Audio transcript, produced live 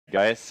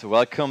Guys,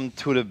 welcome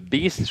to the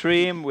B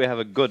stream. We have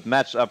a good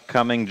match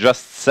upcoming,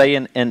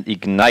 JustSaiyan and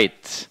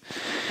Ignite.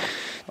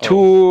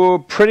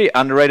 Two pretty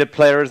underrated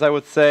players, I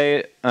would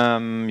say.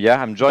 Yeah,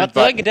 I'm joined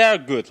by... But they're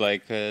good,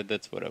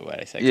 that's what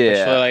I say.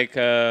 Yeah.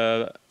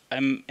 Especially,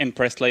 I'm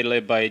impressed lately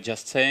by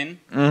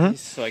JustSaiyan.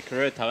 He's a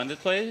really talented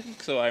player,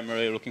 so I'm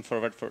really looking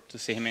forward to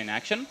see him in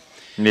action.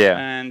 Yeah.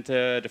 And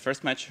the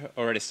first match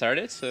already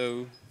started,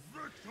 so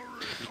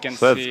you can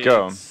so see let's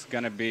go. It's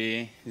gonna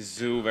be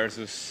Zoo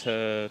versus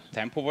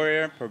Tempo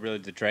Warrior, probably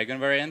the Dragon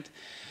variant.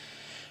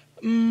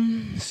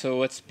 So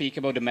let's speak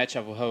about the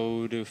matchup.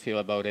 How do you feel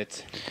about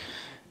it?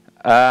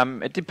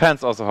 It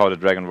depends also how the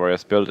Dragon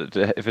Warriors build it.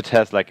 If it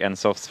has like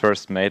Ensof's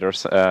first mate or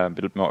a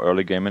bit more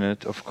early game in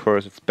it, of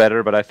course it's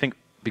better. But I think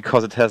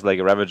because it has like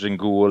a Ravaging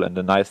Ghoul and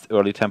the nice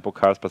early tempo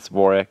cards, but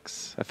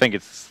Vorax, I think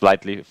it's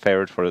slightly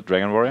favored for the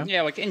Dragon Warrior.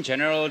 Yeah, like in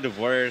general, the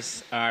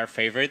Warriors are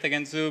favorite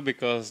against Zoo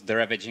because the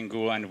Ravaging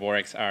Ghoul and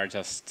Vorax are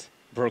just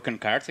broken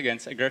cards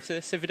against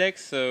aggressive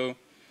decks. So.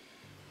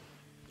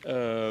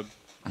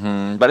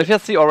 But if you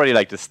see already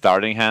like the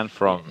starting hand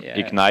from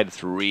Ignite,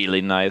 it's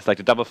really nice. Like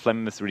the double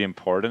flame is really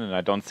important, and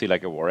I don't see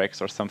like a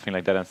Vorax or something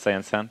like that in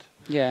Saiyan's hand.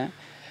 Yeah.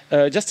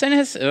 JustSaiyan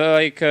has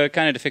a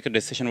kind of difficult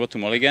decision what to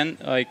mulligan.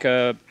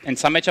 In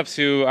some matchups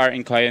you are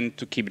inclined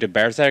to keep the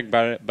Berserk,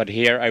 but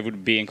here I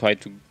would be inclined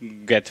to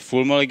get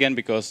full mulligan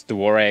because the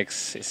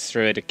Vorax is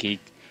really the key.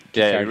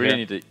 Yeah, you really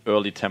need the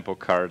early tempo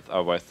cards,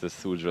 otherwise the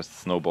Su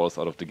just snowballs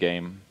out of the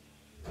game.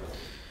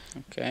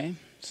 Okay,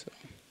 so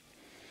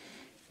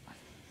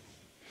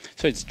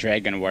it's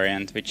Dragon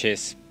variant, which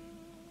is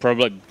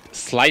probably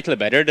slightly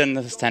better than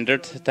the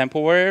standard Tempo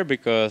Warrior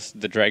because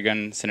the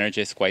Dragon synergy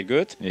is quite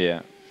good.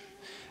 Yeah.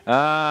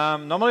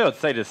 Normally I would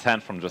say this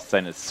hand from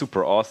JustSaiyan is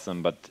super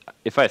awesome, but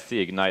if I see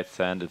Ignite's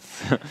hand,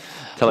 it's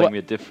telling me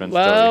a different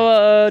story.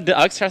 The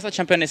Alexstrasza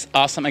champion is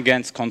awesome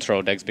against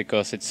control decks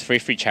because it's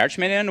free charge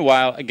minion,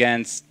 while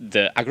against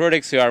the aggro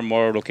decks you are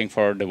more looking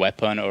for the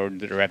weapon or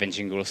the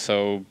Ravaging Ghoul.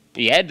 So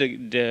yeah,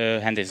 the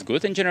hand is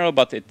good in general,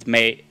 but it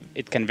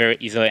can very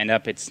easily end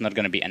up it's not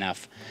going to be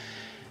enough.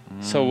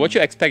 So what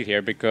you expect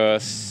here,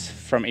 because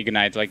from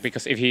Ignite,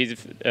 because if he's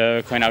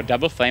going out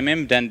double flame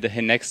him, then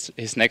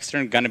his next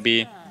turn gonna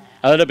be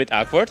a little bit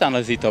awkward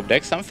unless he top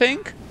decks something.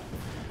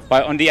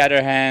 But on the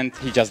other hand,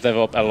 he just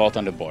developed a lot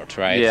on the board,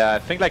 right? Yeah, I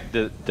think like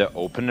the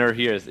opener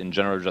here is in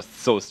general just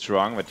so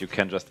strong that you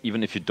can just,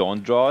 even if you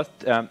don't draw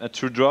a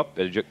true drop,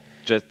 you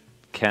just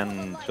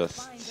can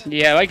just...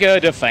 Yeah,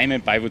 the flame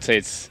imp, I would say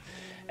it's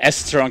as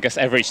strong as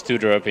average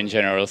 2-drop in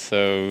general,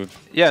 so...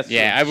 Yes,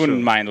 yeah, I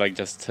wouldn't mind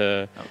just...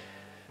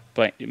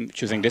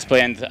 choosing this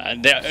play, and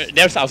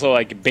there's also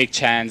a big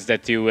chance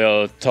that you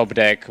will top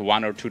deck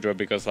 1 or 2 drop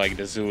because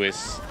the Zoo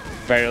is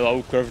very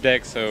low curve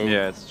deck, so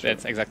yeah,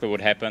 that's exactly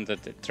what happened,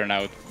 that it turned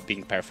out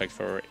being perfect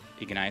for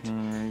Ignite.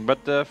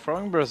 But the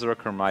throwing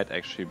Berserker might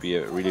actually be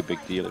a really big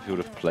deal if you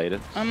would have played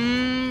it.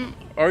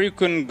 Or you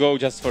can go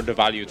just for the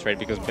value trade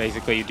because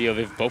basically you deal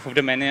with both of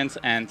the minions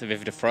and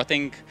with the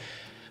frothing.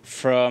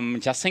 From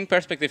JustSaiyan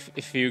perspective,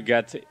 if you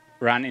get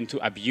run into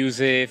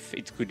abusive,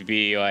 it could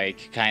be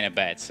kind of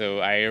bad. So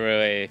I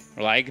really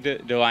like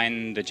the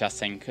line the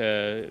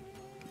JustSaiyan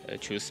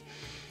choose.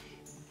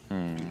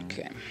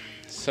 Okay,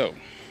 so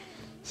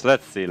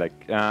let's see.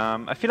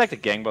 I feel like the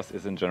Gang Boss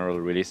is in general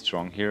really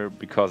strong here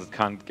because it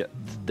can't get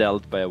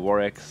dealt by a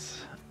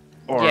Vorax.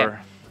 Or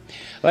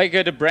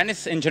the brand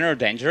is in general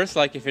dangerous.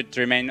 If it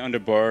remain on the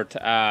board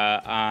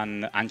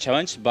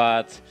unchallenged,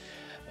 but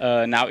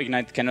now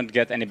Ignite cannot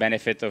get any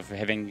benefit of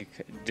having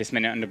this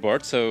many on the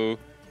board. So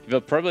you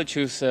will probably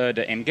choose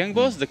the M-Gang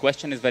boss. The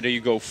question is whether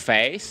you go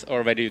face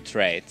or whether you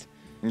trade.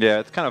 Yeah,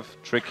 it's kind of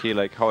tricky,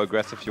 how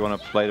aggressive you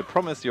want to play. The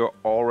problem is you're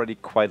already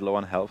quite low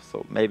on health,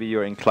 so maybe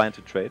you're inclined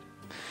to trade.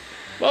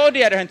 Well, on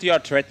the other hand, you are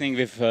threatening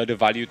with the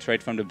value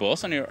trade from the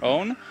boss on your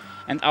own.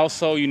 And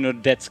also, you're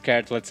not that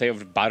scared, let's say, of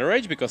the Battle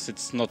Rage, because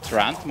it's not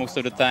run most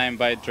of the time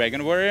by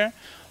Dragon Warrior.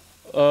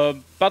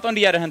 But on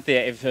the other hand,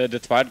 if the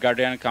Twilight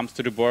Guardian comes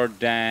to the board,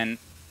 then...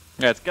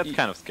 Yeah, it gets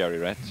kind of scary,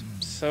 right?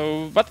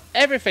 So, but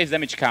every face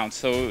damage counts,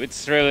 so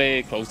it's really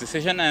a close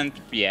decision, and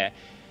yeah.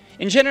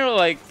 In general,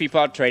 people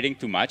are trading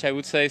too much, I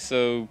would say,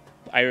 so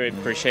I really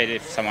appreciate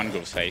if someone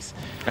goes face.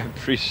 I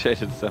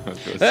appreciate it someone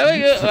goes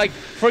face.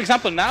 For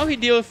example, now he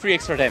deals 3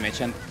 extra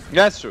damage, and...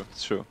 Yeah, it's true,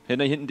 it's true.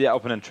 The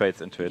opponent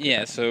trades into it.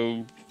 Yeah,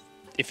 so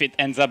if it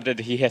ends up that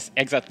he has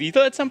exact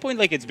lethal at some point,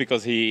 it's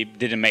because he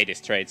didn't make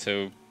this trade,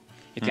 so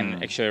it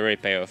can actually really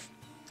pay off.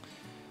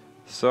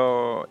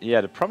 So,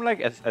 yeah, the problem,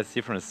 as I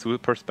see from the Sul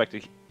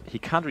perspective, he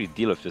can't really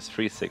deal with this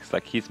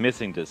 3-6. He's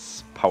missing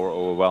this power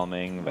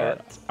overwhelming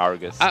that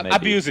Argus maybe.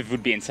 Abusive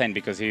would be insane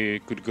because he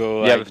could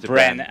go with the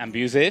brand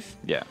abusive.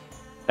 Yeah.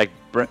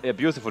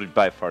 Abusive would be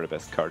by far the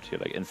best card here.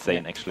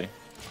 Insane, actually.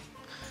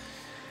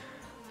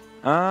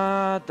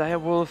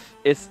 Direwolf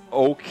is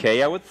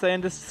okay, I would say, in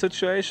this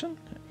situation.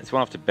 It's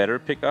one of the better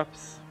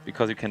pickups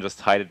because you can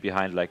just hide it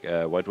behind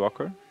a White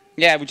Walker.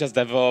 Yeah, we just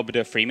developed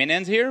the free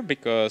minions here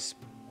because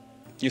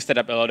you set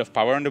up a lot of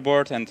power on the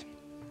board, and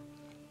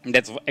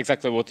that's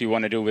exactly what you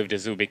want to do with the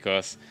Zoo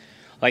because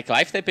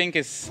life tapping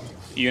is,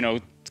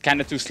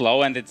 kind of too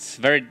slow, and it's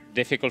very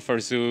difficult for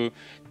Zoo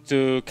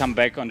to come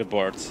back on the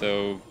board.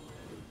 So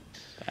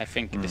I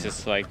think this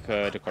is like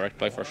the correct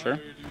play for sure.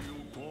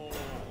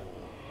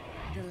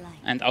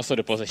 And also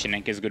the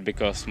positioning is good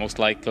because most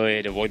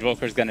likely the Void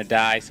Walker is gonna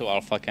die, so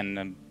Alpha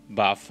can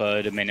buff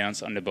the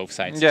minions on the both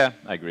sides. Yeah,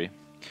 I agree.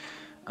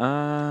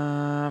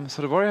 So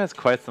the warrior has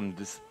quite some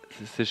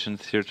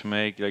decisions here to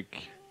make.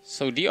 Like,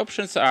 so the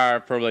options are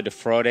probably the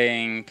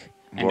Throttling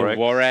and the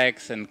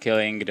Warx and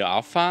killing the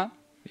Alpha.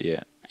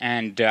 Yeah.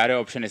 And the other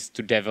option is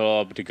to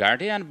develop the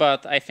Guardian,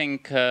 but I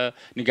think the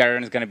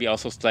Guardian is gonna be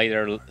also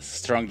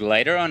strong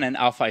later on, and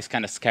Alpha is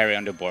kind of scary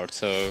on the board.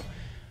 So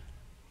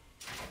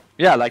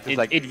yeah, like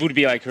it would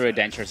be like really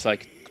dangerous,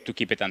 like to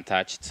keep it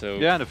untouched. So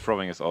yeah, and the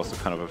throwing is also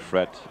kind of a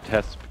threat. It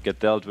has to get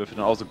dealt with, and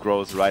also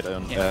grows right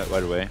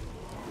away.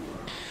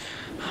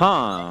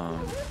 Huh.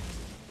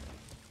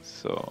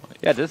 So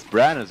yeah, this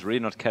brand is really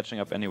not catching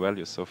up any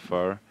value so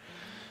far.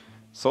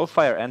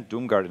 Soulfire and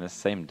Doomguard in the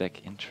same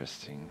deck.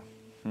 Interesting.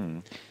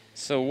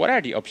 So what are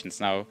the options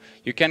now?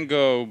 You can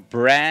go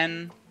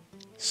Bran,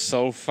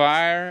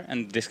 Soulfire,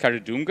 and discard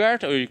the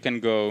Doomguard, or you can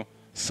go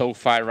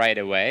Soulfire right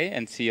away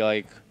and see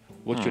like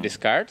what you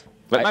discard.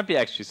 That might be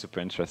actually super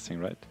interesting,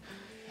 right?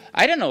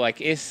 I don't know,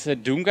 like, is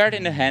Doomguard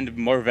in the hand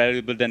more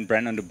valuable than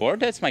Bran on the board?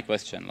 That's my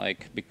question,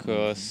 like,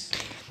 because...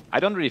 I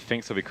don't really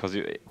think so, because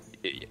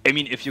I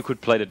mean, if you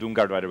could play the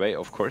Doomguard right away,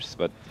 of course,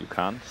 but you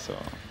can't, so...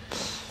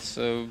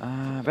 So,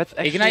 that's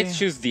actually... Ignite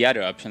choose the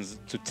other options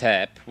to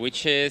tap,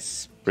 which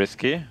is...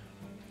 risky.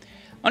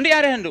 On the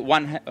other hand,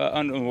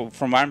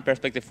 from one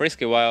perspective,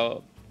 risky,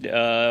 while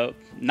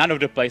none of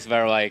the plays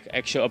were like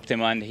actual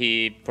optimal, and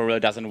he probably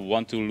doesn't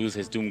want to lose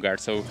his Doomguard.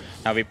 So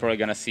now we're probably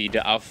gonna see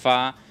the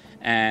Alpha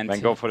and then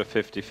go for the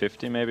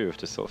 50-50 maybe with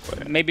the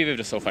Soulfire. Maybe with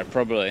the Soulfire,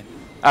 probably.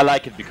 I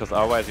like it because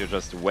otherwise you're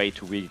just way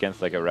too weak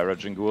against like a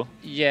Ravaging Ghoul.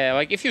 Yeah,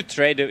 like if you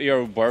trade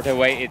your board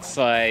away, it's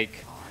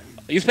like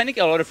you're spending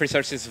a lot of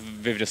resources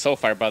with the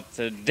Soulfire, but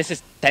this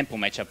is tempo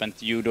matchup, and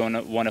you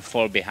don't want to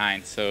fall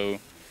behind. So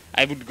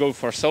I would go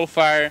for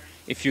Soulfire.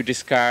 If you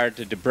discard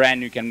the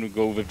Bran, you can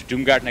go with the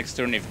Doomguard next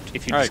turn. If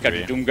you discard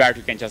the Doomguard,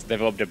 you can just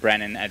develop the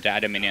Bran and add the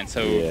other minion.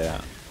 So yeah,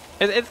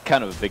 it's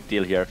kind of a big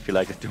deal here. I feel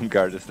like the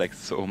Doomguard is like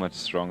so much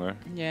stronger.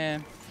 Yeah.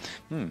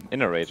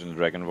 Inner Rage and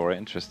Dragon Warrior,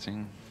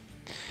 interesting.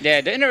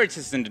 Yeah, the Inner Rage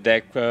is in the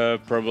deck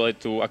probably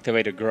to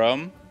activate a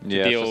Grom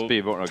to deal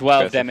 12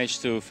 aggressive damage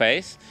to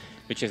face,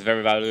 which is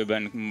very valuable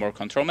in more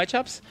control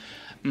matchups.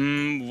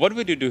 What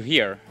would you do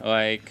here?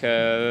 Like,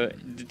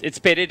 it's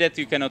pity that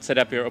you cannot set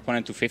up your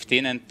opponent to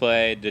 15 and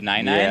play the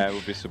 9/9. Yeah, it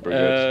would be super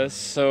good.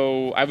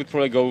 So I would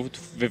probably go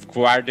with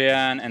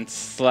Guardian and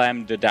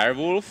slam the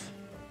Direwolf.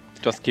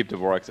 Just keep the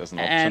Warx as an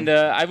option. And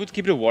I would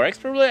keep the Warx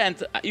probably,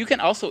 and you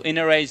can also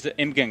Inner Rage the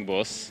Imgang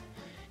boss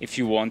if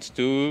you want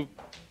to,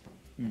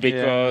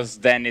 because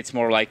then it's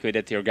more likely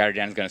that your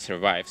Guardian is gonna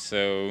survive.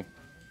 So,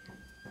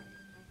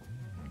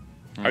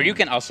 or you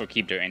can also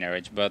keep the Inner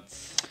Rage, but.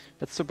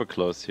 That's super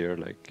close here,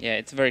 like. Yeah,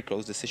 it's a very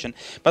close decision,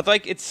 but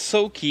like it's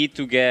so key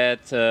to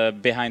get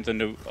behind on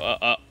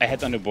the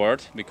ahead on the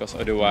board, because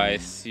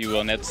otherwise you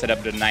will not set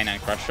up the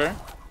 9/9 Crusher.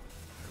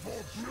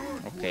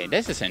 Okay,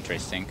 this is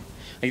interesting.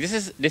 Like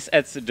this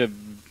adds the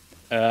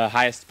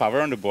highest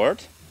power on the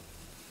board.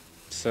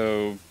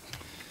 So.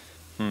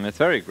 It's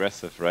very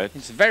aggressive, right?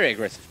 It's a very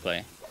aggressive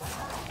play.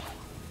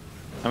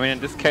 I mean, in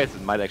this case,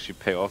 it might actually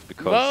pay off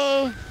because.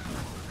 Well,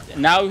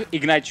 now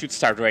Ignite should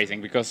start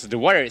raising, because the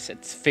Warrior is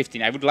at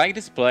 15. I would like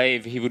this play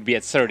if he would be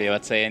at 30,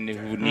 let's say, and he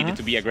would need it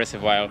to be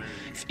aggressive, while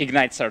if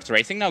Ignite starts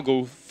racing now,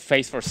 go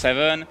face for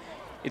 7,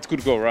 it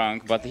could go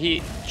wrong, but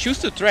he choose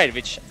to trade,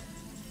 which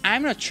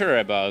I'm not sure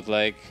about,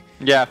 like...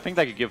 Yeah, I think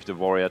like you give the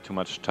Warrior too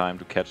much time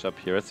to catch up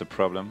here, it's a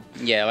problem.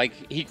 Yeah, like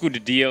he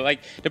could deal, like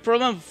the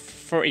problem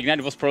for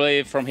Ignite was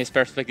probably from his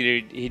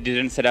perspective, he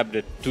didn't set up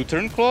the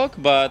 2-turn clock,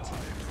 but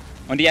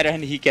on the other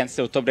hand, he can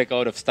still top deck a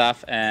lot of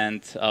stuff,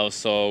 and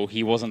also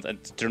he wasn't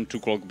at turn 2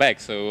 clock back,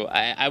 so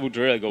I would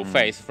really go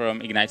face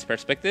from Ignite's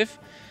perspective.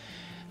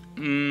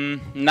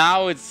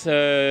 Now it's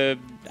are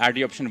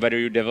the option whether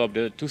you develop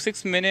the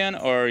 2/6 minion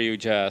or you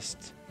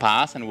just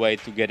pass and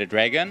wait to get a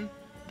dragon.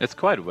 It's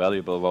quite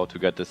valuable, though, to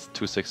get this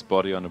 2/6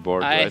 body on the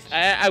board, right?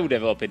 I would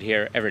develop it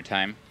here every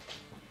time.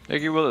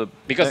 Like you will,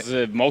 because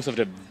most of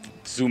the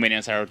Zoo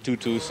minions are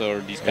 2/2s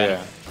or these kind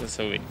of,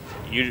 so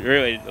you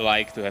really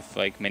like to have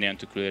like minion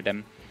to clear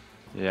them.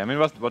 Yeah, I mean,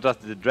 what does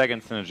the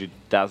dragon synergy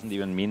doesn't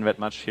even mean that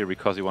much here,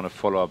 because you want to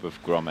follow up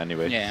with Grom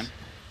anyway. Yeah.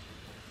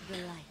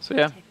 So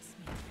yeah,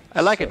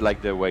 I like it,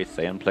 like the way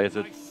Saiyan plays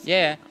it.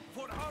 Yeah,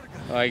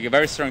 like a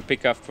very strong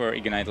pickup for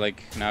Ignite.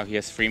 Like now he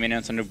has 3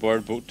 minions on the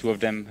board, 2 of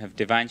them have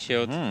Divine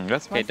Shield.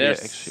 That's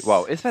actually,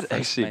 wow, is that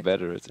actually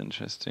better? It's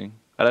interesting.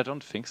 But I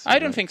don't think so. I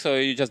don't think so.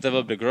 You just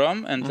develop the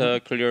Grom and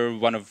clear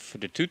one of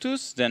the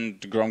 2/2s, then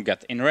the Grom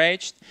get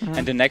enraged,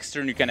 and the next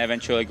turn you can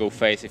eventually go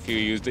face if you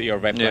use your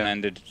weapon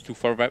and the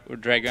 2/4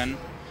 dragon.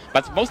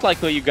 But most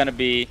likely you're gonna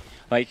be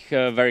like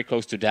very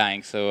close to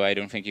dying, so I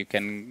don't think you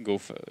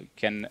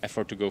can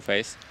afford to go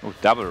face. Oh,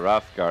 double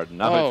Wrath Guard.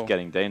 Now it's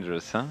getting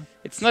dangerous, huh?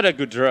 It's not a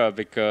good draw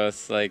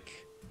because like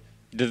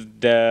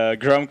the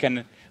Grom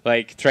can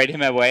like trade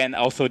him away and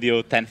also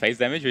deal 10 face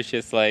damage, which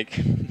is like...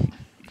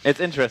 It's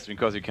interesting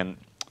because you can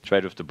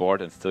trade with the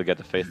board and still get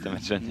the face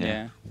damage in.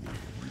 Yeah.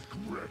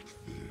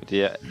 But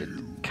yeah, it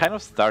kind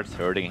of starts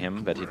hurting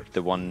him that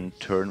the one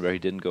turn where he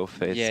didn't go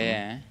face.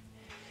 Yeah.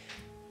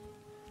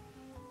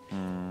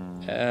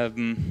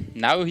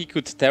 Now he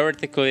could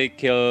theoretically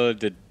kill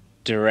the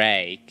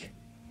Drake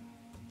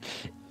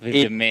with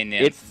the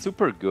minions. It's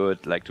super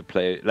good, like to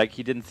play. Like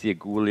he didn't see a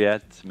ghoul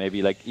yet.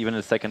 Maybe like even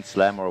a second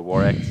slam or a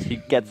war axe. He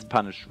gets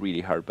punished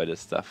really hard by this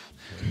stuff.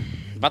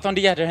 But on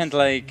the other hand,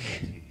 like,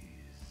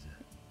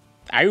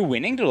 are you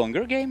winning the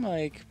longer game?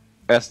 Like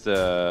as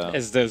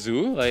the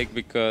zoo, like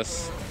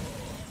because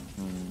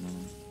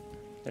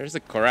there's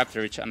a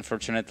corruptor which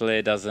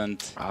unfortunately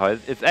doesn't. Oh,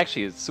 it's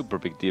actually a super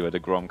big deal that the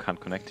Grom can't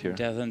connect here.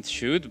 Doesn't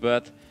shoot,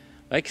 but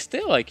like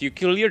still, like you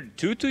clear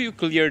 2/2, you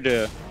clear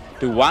the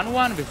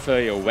 1/1 with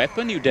your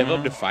weapon, you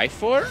develop the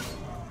 5/4.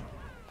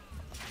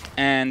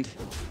 And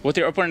what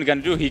your opponent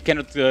gonna do? He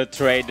cannot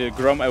trade the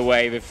Grom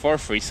away with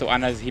 4/3. So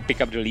unless he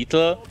pick up the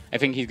lethal, I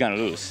think he's gonna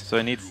lose. So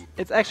he needs.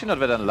 It's actually not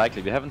that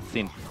unlikely. We haven't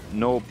seen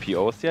no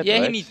POs yet. Yeah,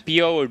 right? he needs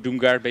PO or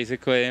Doomguard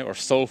basically, or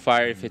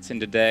Soulfire if it's in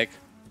the deck.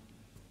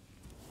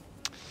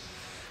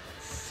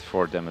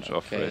 4 damage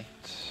off it.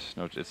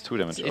 No, it's 2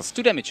 damage off. It's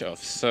 2 damage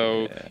off.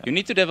 So you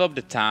need to develop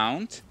the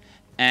Taunt,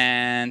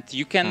 and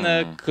you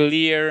can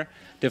clear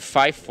the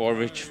 5/4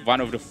 with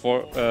one of the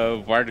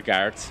 4 Ward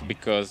Guards,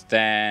 because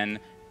then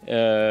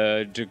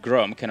the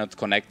Grom cannot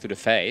connect to the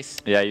face.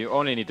 Yeah, you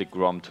only need the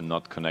Grom to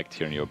not connect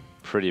here, and you're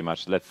pretty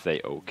much, let's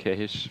say,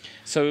 okay-ish.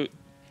 So,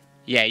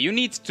 yeah, you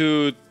need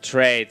to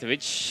trade,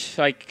 which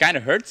like kind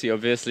of hurts you,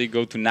 obviously,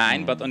 go to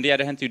 9, but on the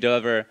other hand, you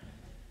deliver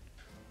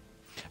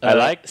I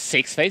like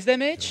 6 face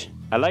damage.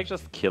 I like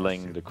just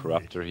killing the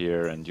Corruptor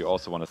here, and you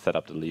also want to set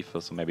up the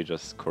lethal, so maybe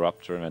just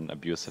Corruptor and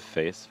Abusive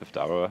Face with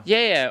the Aura.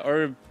 Yeah,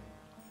 or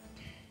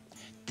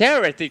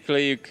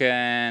theoretically you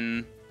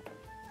can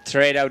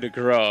trade out the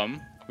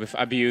Grom with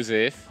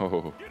Abusive,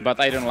 but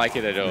I don't like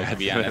it at all, to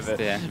be honest.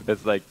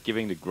 That's like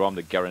giving the Grom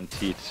the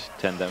guaranteed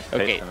 10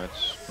 face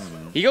damage.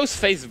 He goes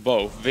face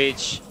both,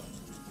 which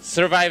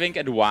surviving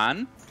at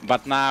 1,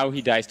 but now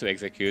he dies to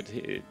execute.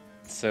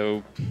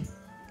 So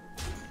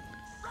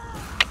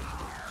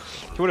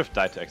he would have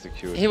died to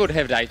execute. He would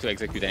have died to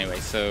execute anyway,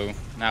 so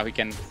now he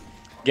can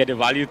get the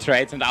value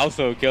trades and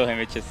also kill him,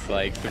 which is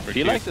like super I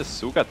feel like the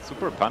Su got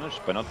super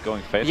punished by not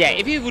going face. Yeah,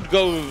 if he would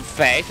go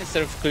face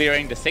instead of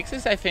clearing the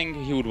 6s, I think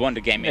he would win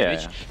the game,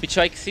 which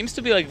like seems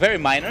to be like very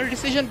minor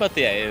decision, but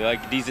yeah,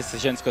 like these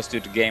decisions cost you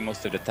the game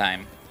most of the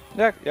time.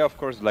 Yeah, of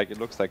course, like it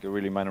looks like a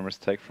really minor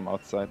mistake from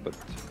outside, but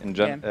in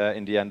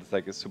the end it's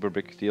like a super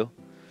big deal.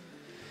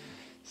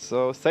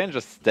 So Saiyan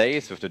just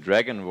stays with the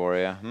Dragon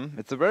Warrior.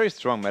 It's a very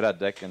strong meta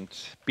deck and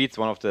beats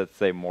one of the, let's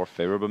say, more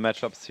favorable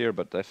matchups here,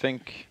 but I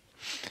think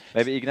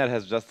maybe Ignite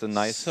has just a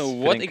nice... So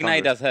what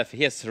Ignite does have?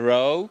 He has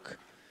Rogue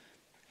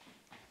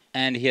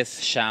and he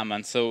has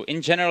Shaman. So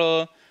in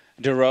general,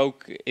 the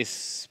Rogue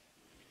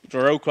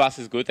class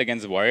is good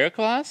against the Warrior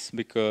class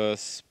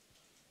because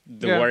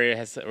the Warrior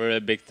has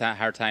really big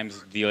hard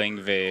times dealing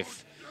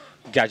with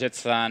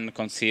Gadgets and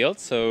Concealed.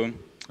 So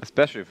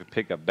especially if we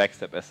pick up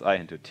Backstab SI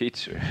into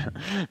Teacher,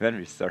 when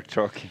we start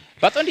talking.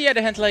 But on the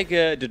other hand, like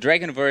the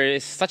Dragon Warrior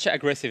is such an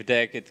aggressive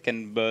deck, it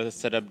can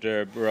set up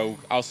the Rogue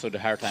also the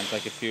hard times,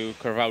 like if you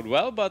curve out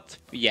well. But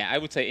yeah, I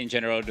would say in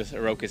general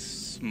the Rogue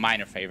is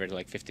minor favorite,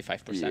 like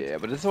 55%. Yeah,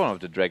 but this is one of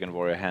the Dragon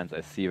Warrior hands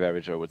I see where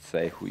I would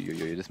say,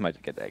 this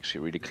might get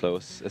actually really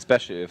close,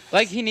 especially if...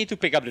 Like he need to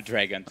pick up the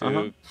Dragon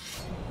to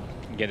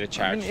get a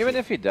charge. I mean, even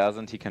if he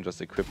doesn't, he can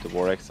just equip the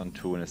War Axe on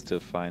 2 and it's still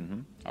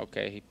fine.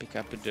 Okay, he pick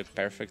up the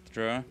perfect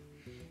draw.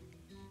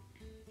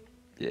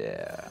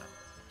 Yeah.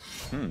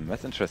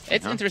 That's interesting.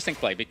 It's interesting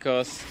play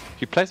because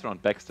he plays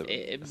around Backstab.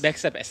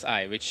 Backstab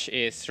SI, which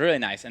is really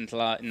nice. And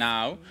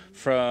now,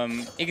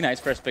 from Ignite's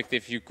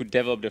perspective, you could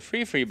develop the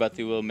 3/3, but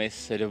you will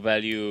miss the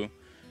value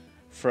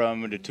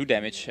from the 2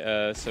 damage.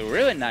 So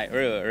really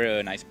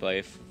nice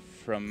play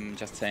from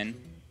JustSaiyan.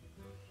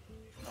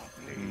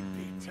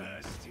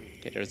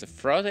 Okay, there's a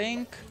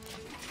Frothing.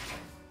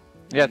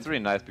 Yeah, it's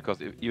really nice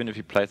because even if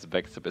he plays the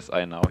Backstab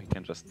SI now, he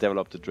can just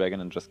develop the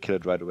dragon and just kill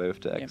it right away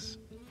with the X.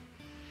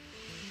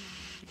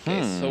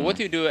 Okay, so what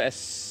you do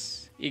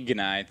as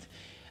Ignite?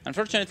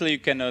 Unfortunately, you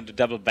cannot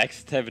double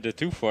backstab the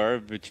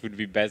 2/4, which would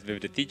be best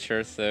with the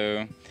Teacher,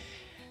 so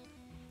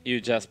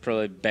you just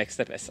probably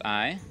backstab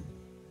SI.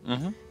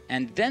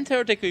 And then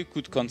theoretically you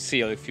could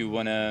conceal if you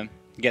want to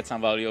get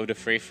some value of the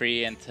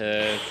 3/3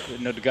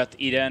 and not get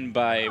eaten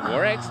by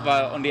War Axe,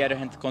 while on the other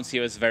hand,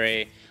 conceal is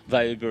very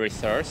valuable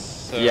resource.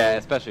 So yeah,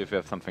 especially if you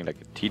have something like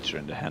a Teacher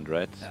in the hand,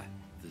 right?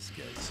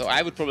 So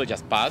I would probably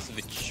just pass,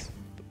 which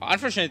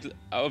unfortunately,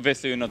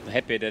 obviously you're not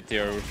happy that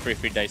your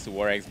 3/3 dies to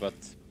War Axe, but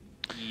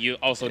you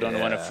also don't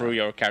want to throw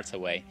your cards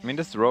away. I mean,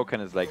 this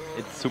Rokan is like,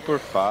 it's super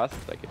fast,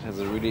 like it has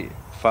a really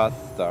fast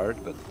start,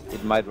 but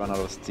it might run out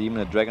of steam.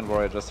 And the Dragon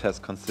Warrior just has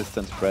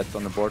consistent threats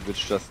on the board,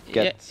 which just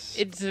gets...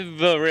 Yeah, it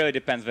will really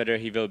depends whether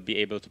he will be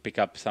able to pick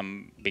up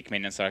some big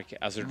minions like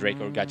Azure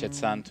Drake or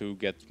JustSaiyan to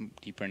get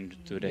deeper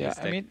into the Yeah,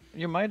 deck. I mean,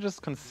 you might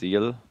just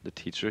conceal the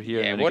teacher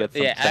here. Yeah, and get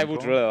some I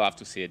would tempo. really love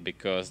to see it,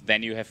 because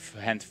then you have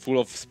hand full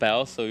of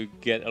spells, so you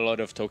get a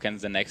lot of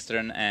tokens the next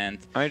turn, and...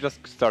 I mean,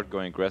 just start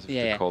going aggressive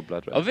Yeah, to Cold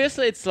Blood, right?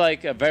 obviously it's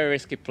like a very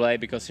risky play,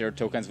 because your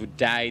tokens would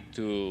die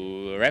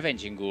to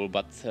Ravaging Ghoul,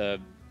 but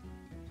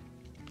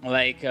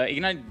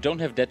Ignite don't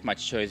have that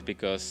much choice,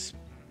 because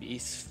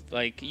it's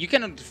like you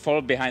cannot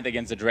fall behind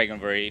against the Dragon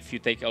Warrior. If you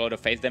take a lot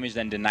of face damage,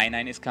 then the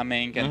 9/9 is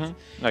coming, and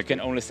you can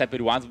only step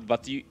it once,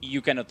 but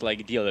you cannot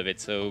like deal with it.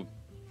 So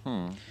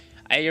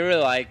I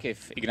really like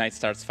if Ignite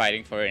starts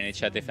fighting for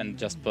initiative and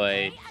just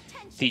play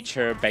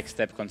Teacher,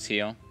 Backstep,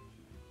 Conceal.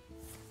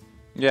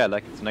 Yeah,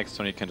 like it's next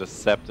turn you can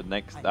just sap the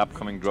next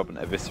upcoming drop and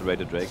eviscerate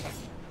the Drake.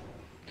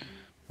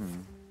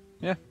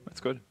 Yeah,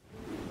 that's good.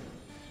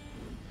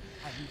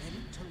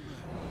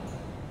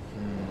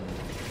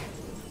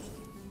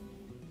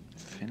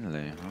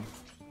 Finlay,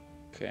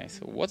 huh? Okay,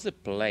 so what's the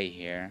play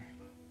here?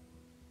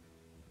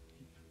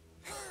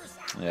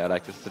 Yeah, I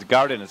like this. The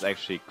Guardian is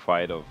actually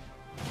quite a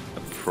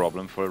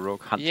problem for a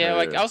rogue hunter. Yeah,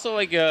 like also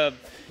like you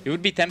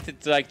would be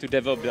tempted to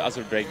develop the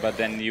Azure Drake, but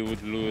then you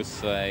would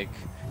lose like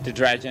the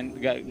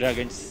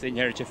Dragon's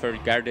Inheritor for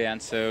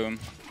Guardian. So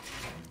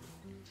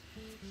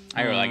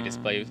I really like this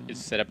play. It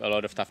set up a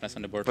lot of toughness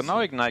on the board. But now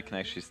Ignite can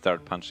actually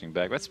start punching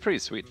back. That's pretty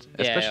sweet,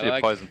 Yeah, especially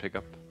like, a poison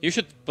pickup. You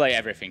should play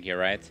everything here,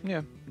 right?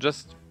 Yeah,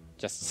 just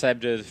sap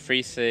the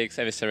 3/6,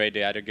 eviscerate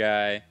the other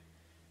guy,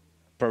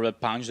 probably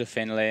punch the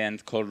Finlay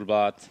and Cold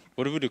Blood.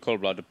 What would you Cold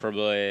Blood?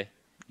 Probably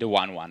the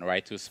 1/1,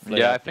 right? To split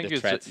yeah, I up think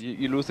the threats.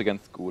 you lose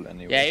against Ghoul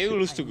anyway. Yeah, you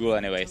lose to Ghoul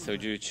anyway, so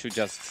you should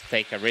just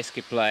take a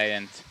risky play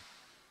and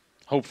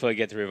hopefully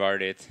get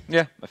rewarded.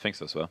 Yeah, I think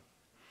so as well.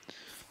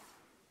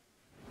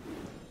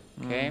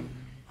 Okay.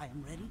 I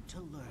am ready to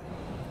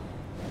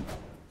learn.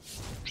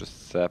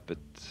 Just sap it.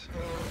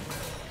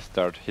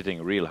 Start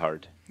hitting real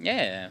hard.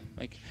 Yeah,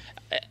 like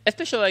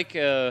especially like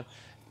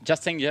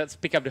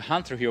just pick up the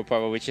Hunter hero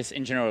power, which is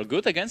in general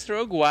good against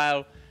Rogue.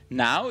 While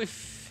now,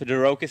 if the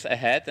Rogue is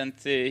ahead and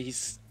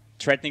he's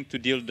threatening to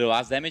deal the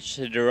last damage,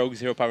 the Rogue's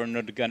hero power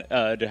not gonna,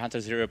 the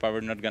Hunter's hero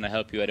power not gonna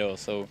help you at all.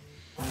 So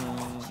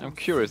I'm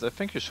curious. I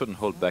think you shouldn't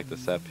hold back the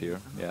sap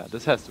here. Yeah,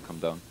 this has to come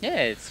down.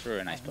 yeah, it's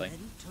really a nice play.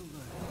 Ready to learn.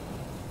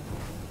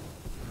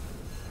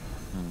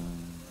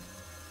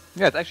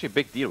 Yeah, it's actually a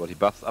big deal what he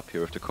buffs up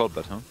here with the Cold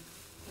Blood, huh?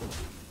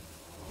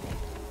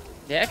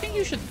 Yeah, I think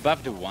you should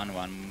buff the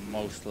 1/1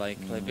 most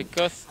likely,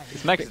 because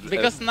This makes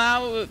because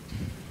now,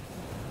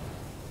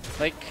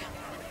 like,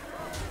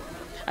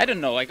 I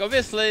don't know, like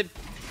obviously,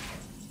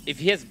 if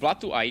he has Blood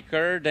to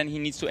Iker, then he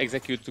needs to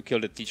execute to kill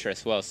the teacher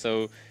as well.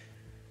 So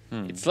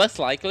it's less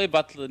likely,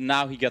 but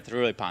now he got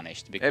really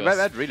punished because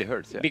that really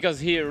hurts. Yeah. because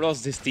he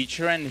lost this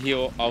teacher and he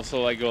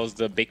also like lost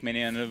the big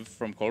minion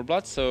from Cold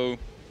Blood. So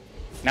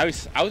now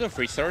he's out of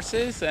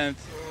resources, and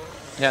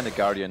Yeah, and the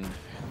Guardian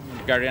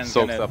Guardian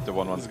soaks up the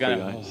 1/1 is gonna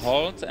pretty nice.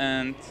 hold,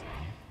 and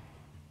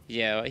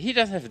yeah, he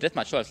doesn't have that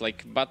much left.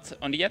 Like, but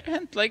on the other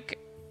hand, like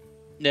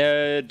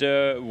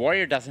the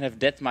warrior doesn't have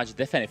that much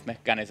defensive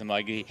mechanism.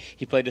 Like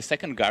he played the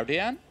second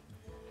Guardian.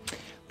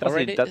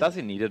 Does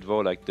he need it though?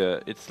 Like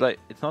it's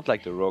not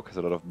like the rogue has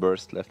a lot of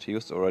burst left. He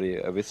used already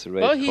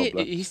eviscerate. Well, Cold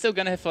Blood. he's still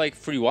gonna have like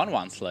 3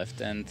 1/1s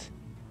left, and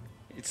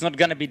it's not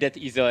gonna be that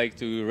easy like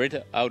to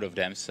rid out of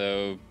them.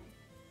 So.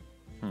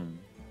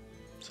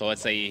 So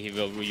let's say he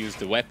will use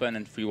the weapon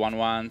and 3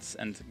 1/1s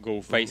and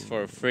go face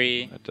for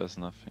 3. That does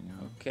nothing.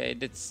 Huh? Okay,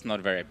 that's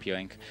not very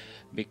appealing,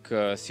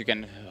 because you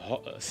can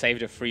save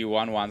the 3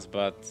 1/1s,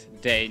 but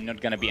they're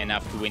not gonna be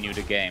enough to win you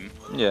the game.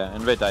 Yeah,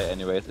 and they die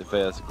anyways if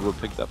there's Ghoul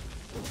picked up.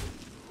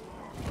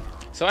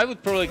 So I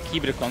would probably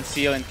keep the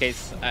Conceal in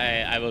case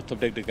I will top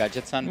deck the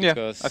JustSaiyan, Yeah,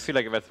 because I feel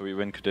like that's a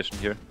win condition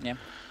here. yeah.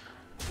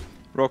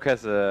 Rogue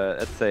has a,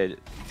 let's say,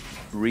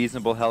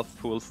 reasonable health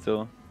pool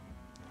still.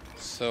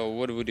 So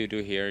what would you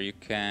do here? You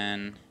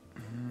can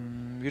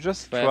You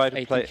just 12, try to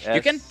 18. play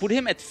You can put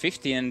him at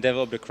 15 and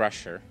develop the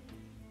Crusher.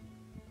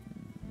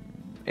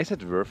 Is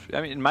it worth it?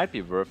 I mean, it might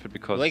be worth it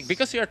because...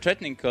 Because you are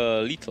threatening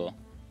lethal.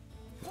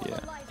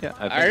 Yeah,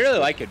 I really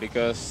like it,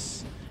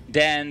 because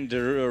then the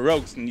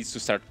rogues needs to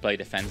start play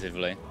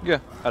defensively. Yeah,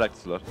 I like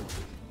this a lot.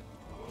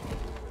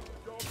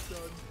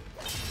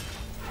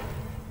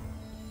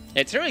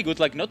 It's really good,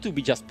 like, not to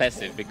be just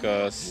passive,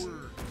 because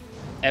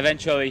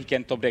eventually he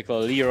can top deck a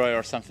Leroy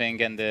or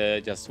something and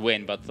just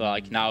win, but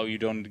like now you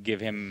don't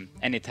give him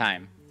any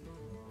time.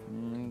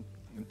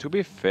 To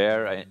be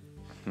fair,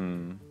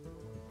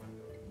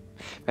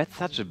 that's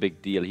such a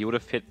big deal. He would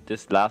have hit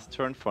this last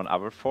turn for an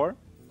hour 4,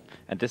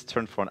 and this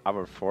turn for an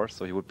hour 4,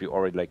 so he would be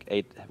already like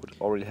 8. Would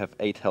already have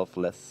 8 health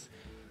less.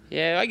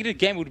 Yeah, like the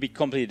game would be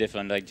completely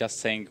different. Like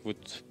JustSaiyan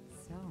would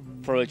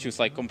probably choose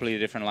like completely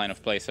different line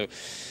of play. So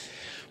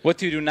what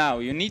do you do now?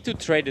 You need to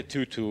trade the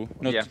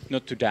 2/2,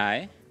 not to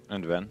die.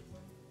 And when?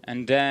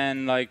 And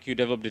then like you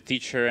develop the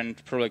teacher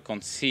and probably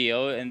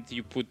conceal, and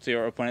you put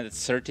your opponent at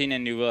 13,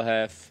 and you will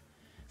have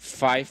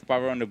 5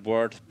 power on the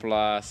board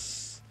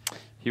plus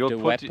He will the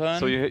put weapon.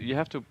 so you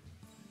have to.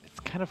 It's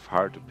kind of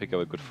hard to pick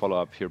up a good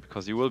follow-up here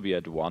because you will be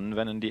at 1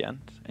 then in the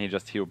end, and he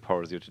just hero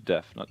powers you to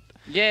death. Not.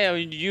 Yeah,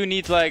 you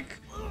need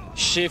like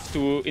shift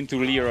into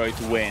Leroy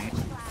to win.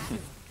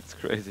 It's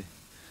crazy.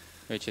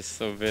 Which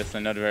is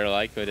obviously not very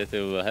likely that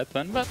it will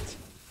happen, but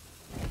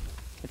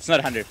it's not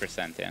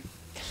 100%, yeah.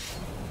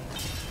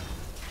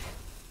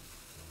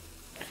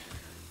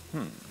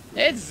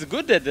 It's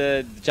good that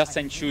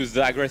JustSaiyan choose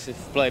the aggressive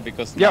play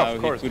because Yeah, now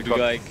of course, he could be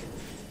like,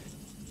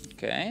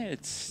 okay,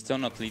 it's still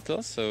not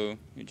lethal, so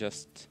you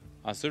just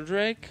Azure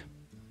Drake.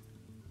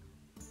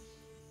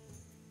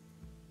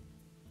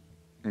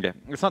 Yeah,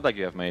 it's not like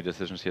you have many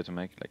decisions here to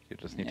make. Like you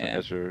just need to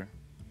Azure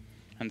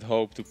and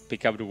hope to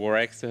pick up the War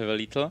Axe to have a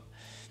lethal.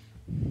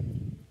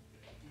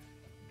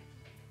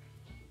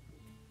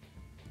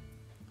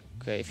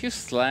 Okay, if you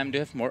slam, do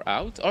you have more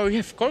out? Or you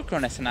have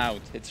Corcoran as an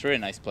out. It's a really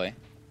nice play.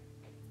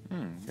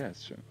 Yeah,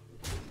 it's true.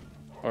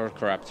 Or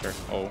Corruptor.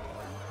 Oh.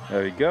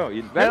 There we go.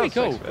 There we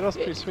go. It was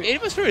pretty sweet.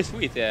 It was really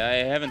sweet, yeah.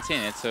 I haven't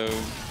seen it, so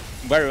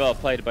very well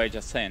played by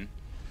JustSaiyan.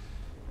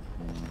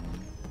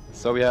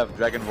 So we have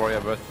Dragon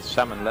Warrior versus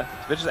Shaman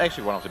left, which is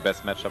actually one of the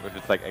best matchup if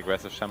it's like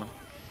aggressive Shaman.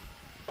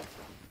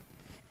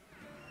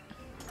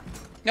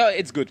 No,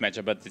 it's good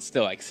matchup, but it's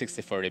still like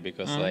 60-40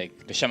 because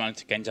like the Shaman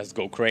can just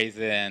go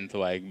crazy and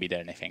like beat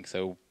anything.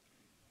 So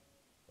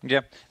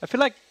yeah, I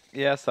feel like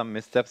some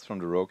missteps from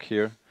the Rogue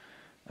here.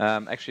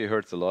 Actually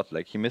hurts a lot.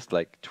 Like he missed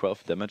like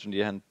 12 damage in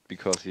the end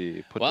because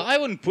he put. Well, I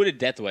wouldn't put it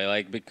that way,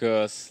 like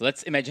because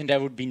let's imagine there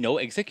would be no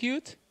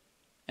execute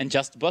and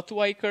just bot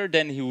Waker,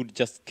 then he would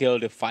just kill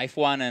the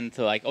 5-1 and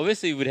like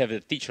obviously he would have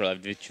the teacher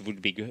left, which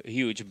would be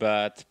huge,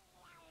 but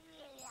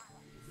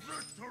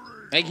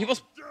like he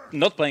was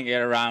not playing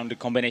around the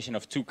combination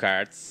of 2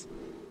 cards,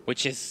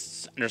 which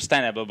is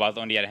understandable, but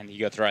on the other hand he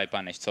got really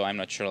punished, so I'm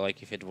not sure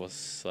like if it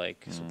was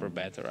like super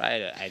bad or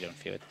I don't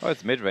feel it. Oh,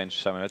 it's mid-range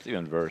Shaman. That's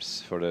even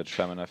worse for the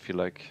Shaman, I feel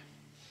like.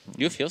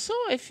 You feel so?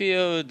 I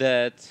feel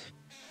that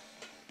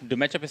the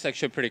matchup is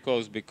actually pretty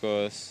close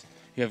because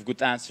you have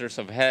good answers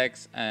of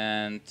Hex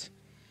and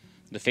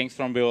the things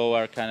from below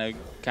are kind of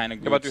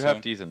good. Yeah, but you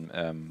have decent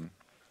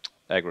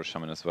aggro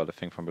Shaman as well, the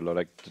thing from below.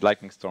 Like the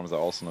Lightning Storms are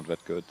also not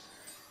that good.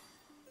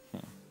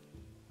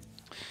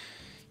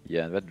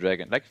 Yeah, that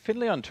Dragon. Like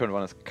Finlay on turn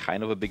 1 is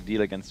kind of a big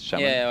deal against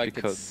Shaman. Yeah, like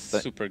because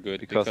it's super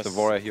good. Because the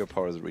Warrior hero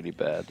power is really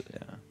bad.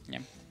 Yeah.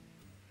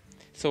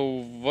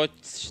 So what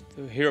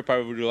hero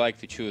power would you like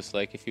to choose?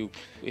 Like if you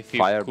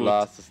Fire could,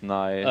 Blast is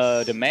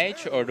nice. The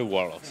Mage or the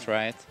Warlocks,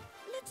 right?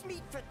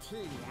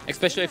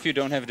 Especially if you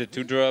don't have the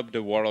 2-drop,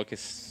 the Warlock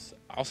is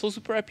also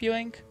super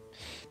appealing.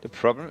 The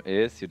problem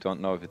is you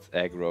don't know if it's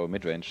aggro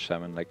mid-range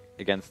Shaman. Like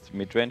against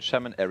mid-range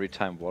Shaman every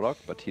time Warlock,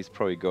 but he's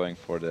probably going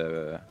for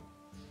the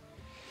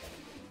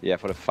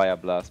for the Fire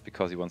Blast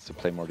because he wants to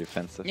play more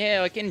defensive.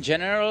 Yeah, like in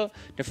general,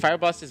 the Fire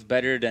Blast is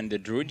better than the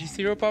Druid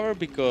hero power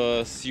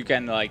because you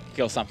can like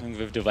kill something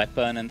with the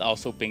weapon and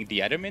also ping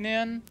the other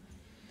minion.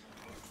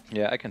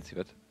 Yeah, I can see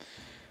that.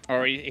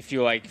 Or if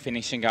you like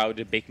finishing out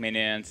the big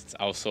minions, it's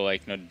also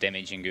like not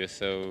damaging you.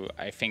 So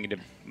I think the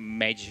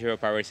Mage hero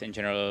power is in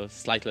general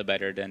slightly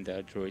better than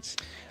the Druids.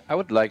 I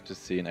would like to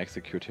see an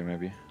Execute here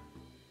maybe.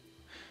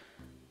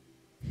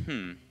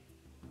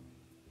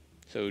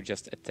 So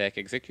just attack,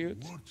 execute?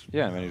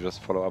 Yeah, and then you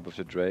just follow up with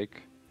the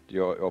Drake.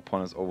 Your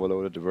opponent's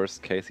overloaded. The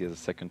worst case, he has a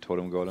second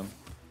Totem Golem.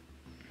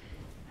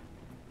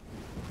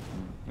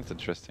 That's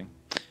interesting.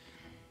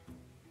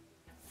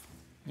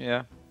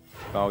 Yeah.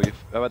 Oh,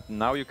 but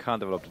now you can't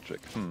develop the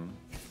trick.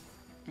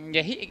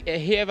 Yeah,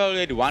 he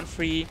evaluated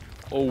 1-3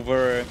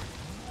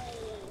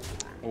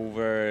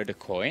 over the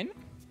coin,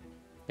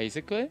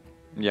 basically.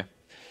 Yeah.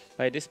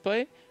 By this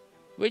play.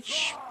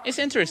 Which is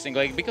interesting,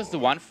 like because the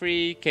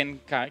 1-3 can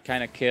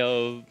kind of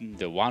kill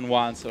the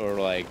 1-1s, or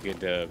like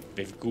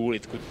with Ghoul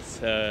it could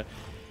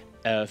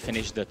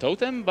finish the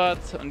totem.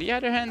 But on the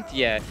other hand,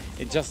 yeah,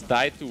 it just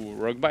died to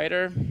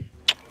Roguebiter.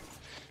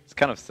 It's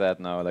kind of sad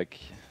now. Like,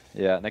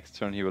 yeah, next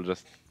turn he will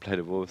just play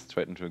the Wolf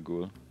straight into a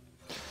Ghoul.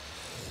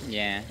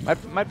 Yeah,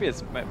 might be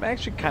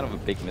actually kind of a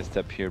big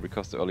misstep here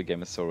because the early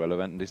game is so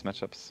relevant in these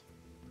matchups.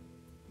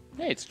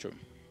 Yeah, it's true.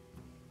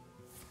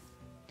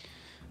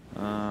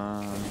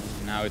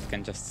 Now it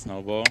can just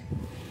snowball.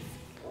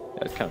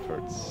 Yeah, it kind of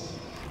hurts.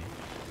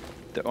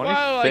 The only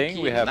thing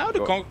like, we have... Now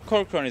the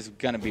Corcoran is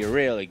gonna be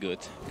really good.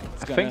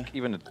 I think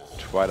even the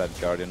Twilight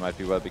Guardian might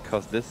be well,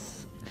 because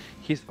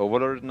he's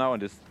overloaded now,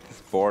 and this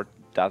board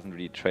doesn't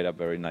really trade up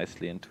very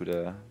nicely into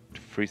the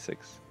 3-6.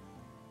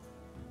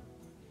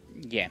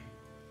 Yeah.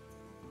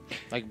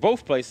 Like,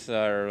 both plays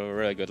are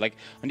really good. Like,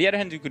 on the other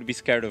hand, you could be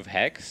scared of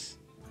Hex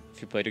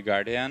if you play the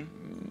Guardian.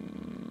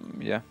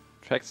 Yeah.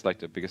 Hex like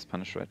the biggest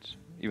punish, right?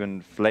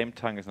 Even Flame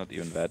Tongue is not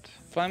even bad.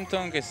 Flame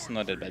Tongue is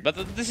not that bad, but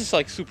this is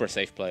like super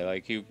safe play.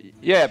 Like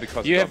yeah,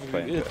 because you have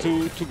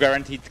two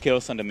guaranteed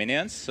kills on the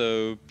minions,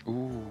 so.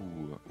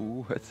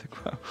 Ooh, it's like,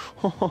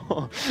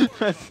 wow.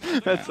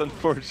 that's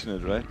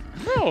unfortunate, right?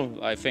 No,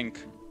 I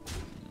think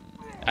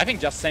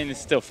JustSaiyan is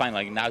still fine.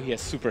 Like now he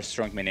has super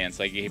strong minions.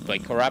 Like he play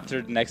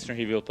Corruptor, next turn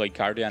he will play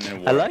Guardian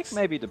and Warx. I like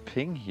maybe the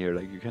ping here.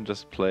 Like you can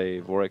just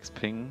play Warx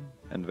ping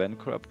and then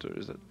Corruptor.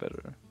 Is that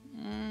better?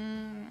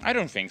 I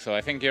don't think so.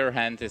 I think your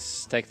hand is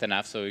stacked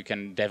enough so you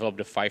can develop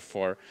the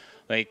 5-4.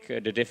 Like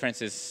the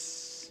difference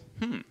is,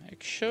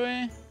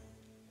 actually,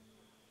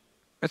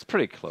 it's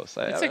pretty close.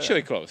 It's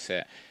actually close.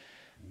 Yeah.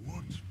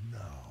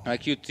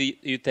 Like you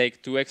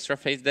take 2 extra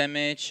phase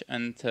damage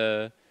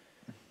and.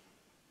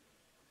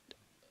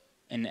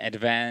 In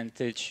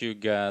advantage, you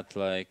got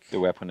like the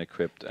weapon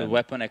equipped. The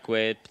weapon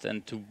equipped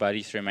and 2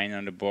 bodies remain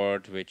on the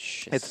board,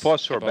 which it's for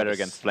sure better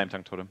against Flame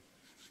Tongue Totem.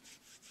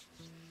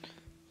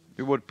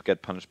 We would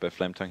get punished by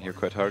Flame Tongue here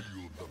quite hard.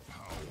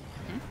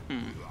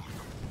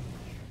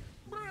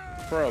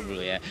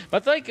 Probably, yeah.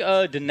 But like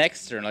the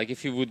next turn, like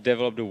if you would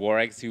develop the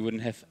Warx, you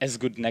wouldn't have as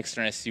good next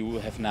turn as you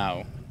have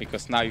now,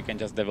 because now you can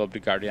just develop the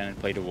Guardian and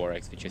play the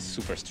Warx, which is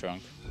super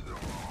strong.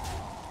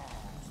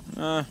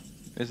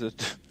 Is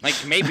it?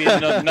 Like maybe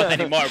not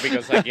anymore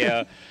because like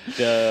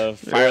the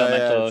Fire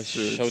Elemental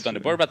showed on the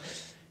board, but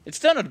it's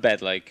still not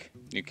bad. Like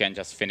you can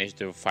just finish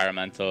the Fire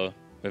Elemental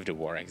with the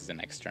Warx the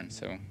next turn.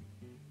 So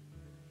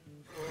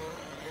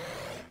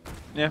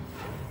yeah.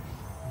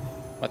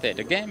 But yeah,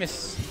 the game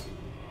is.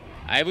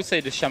 I would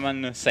say the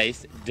Shaman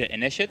saves the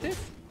initiative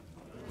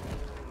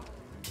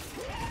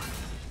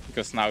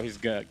because now he's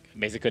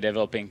basically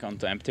developing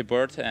onto empty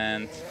board,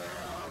 and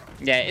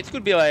yeah, it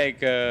could be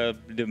like the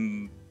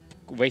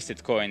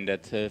wasted coin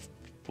that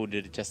put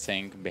the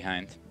JustSaiyan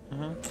behind.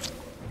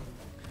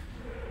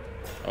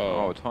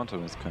 Oh,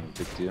 Tauntaun is kind of a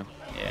big deal.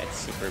 Yeah, it's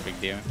super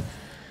big deal.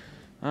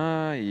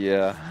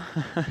 Yeah.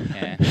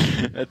 Yeah.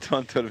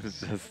 Tauntaun is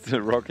just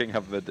rocking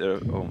up with their.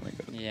 Oh my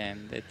god. Yeah,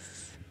 and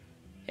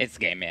it's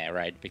game, yeah,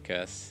 right?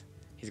 Because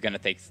he's gonna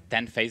take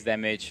 10 phase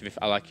damage with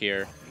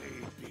Alakir,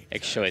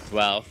 actually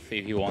 12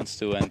 if he wants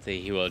to, and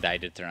he will die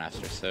the turn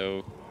after.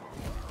 So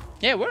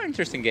yeah, very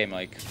interesting game.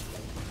 Like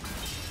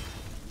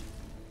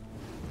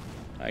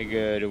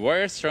the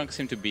Warrior's strong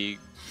seem to be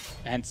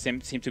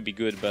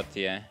good, but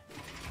yeah,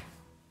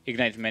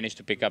 Ignite managed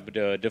to pick up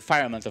the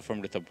Fire Elemental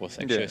from the top was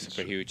actually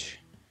super huge.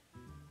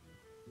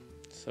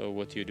 So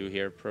what you do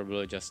here?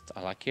 Probably just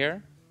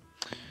Alakir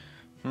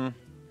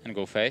and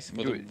go face.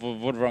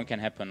 What wrong can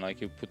happen?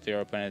 Like you put your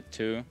opponent at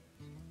 2.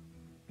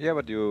 Yeah,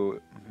 but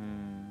you.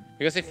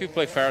 Because if you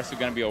play first, you're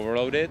gonna be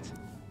overloaded.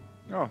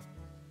 Oh,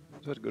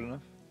 is that good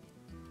enough?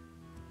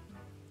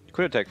 You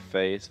could attack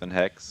face, then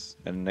Hex,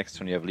 and next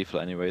turn you have lethal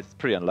anyways. It's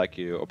pretty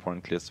unlikely your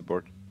opponent clears the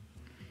board.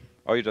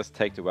 Or you just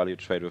take the value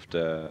trade with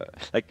the...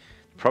 Like,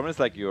 the problem is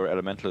like your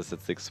Elemental is at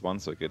 6-1,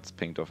 so it gets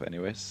pinged off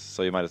anyways.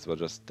 So you might as well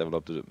just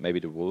develop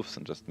maybe the Wolves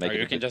and just make it... Or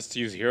you can just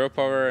use Hero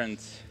Power and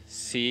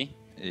see.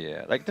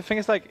 Yeah, like the thing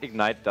is like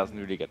Ignite doesn't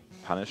really get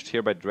punished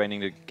here by draining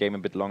the game a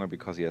bit longer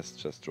because he has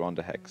just drawn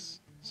the Hex.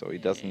 So he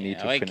doesn't need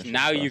to finish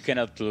now you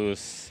cannot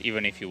lose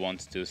even if you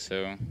want to,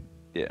 so...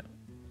 Yeah.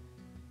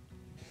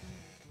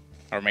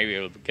 Or maybe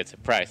it'll get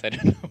surprised, I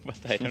don't know, but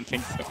I don't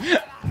think so.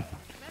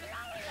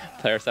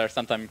 Players are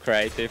sometimes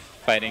creative,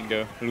 fighting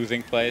the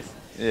losing plays.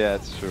 Yeah,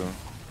 it's true.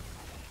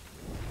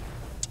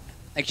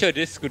 Actually,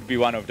 this could be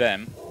one of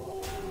them.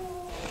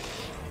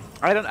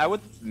 I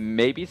would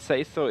maybe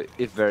say so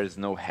if there is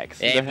no Hex.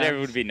 Yeah, if there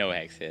would be no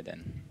Hex here,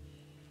 then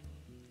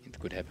it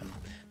could happen.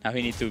 Now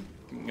we need to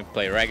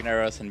play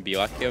Ragnaros and be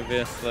lucky,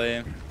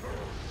 obviously.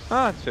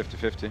 Ah, it's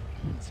 50-50.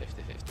 It's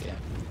 50-50, yeah.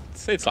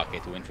 It's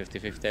lucky to win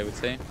 50-50, I would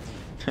say.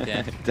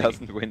 Yeah. It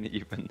doesn't win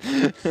even.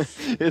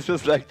 It's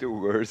just like the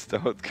worst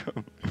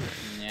outcome.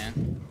 Yeah.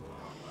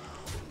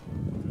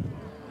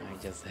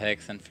 I just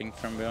Hex and think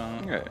from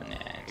beyond. Yeah,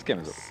 this game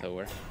is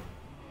over.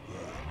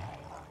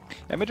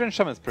 Yeah, midrange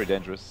Shaman is pretty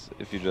dangerous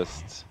if you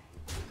just...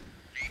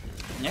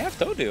 Yeah, I've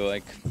told you,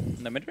 like,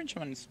 the midrange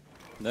Shaman is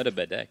not a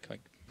bad deck.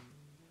 Like.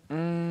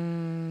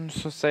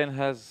 So Saiyan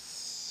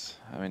has...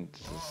 I mean,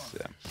 this is...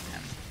 Yeah.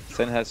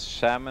 Saiyan has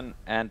Shaman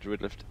and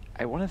Druid Lift.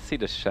 I want to see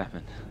the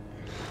Shaman.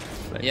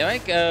 Like, yeah,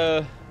 like,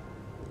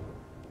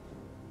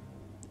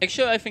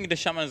 actually, I think the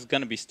Shaman is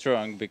gonna be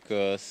strong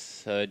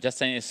because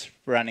JustSaiyan is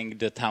running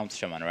the Taunt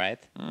Shaman, right?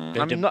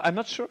 I'm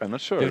not sure.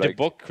 With the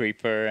Bog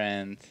Creeper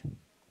and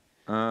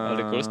all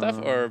the cool stuff,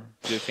 or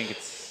do you think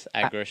it's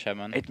Aggro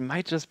Shaman? It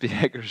might just be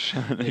Aggro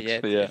Shaman.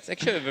 Actually, yeah, it's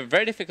actually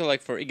very difficult,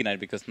 like, for Ignite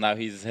because now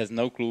he has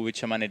no clue which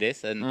Shaman it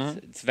is, and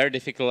it's very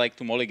difficult, like,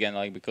 to mulligan,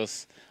 like,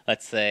 because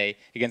let's say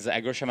against the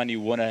Aggro Shaman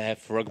you wanna have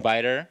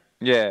Rockbiter,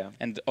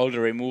 and all the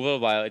removal,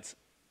 while it's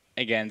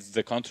against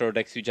the control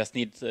decks you just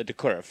need the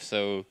curve.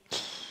 So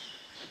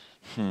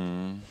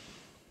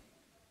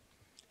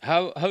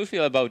how you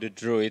feel about the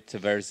Druid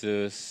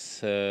versus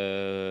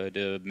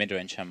the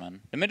midrange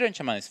Shaman? The midrange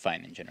Shaman is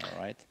fine in general,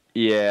 right?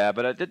 Yeah,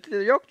 but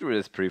the York Druid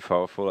is pretty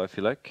powerful, I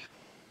feel like.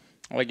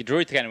 Like,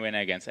 Druid can win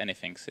against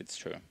anything, so it's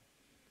true.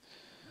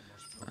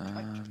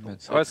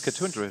 It's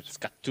Cartoon Druid. It's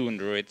Cartoon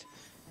Druid.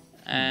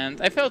 And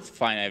I felt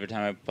fine every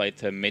time I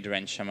played a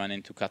midrange Shaman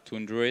into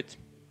Cartoon Druid.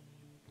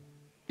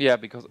 Yeah,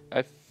 because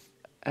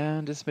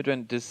And this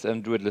mid-range, this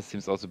Druid list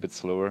seems also a bit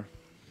slower.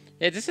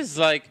 Yeah, this is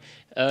like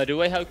the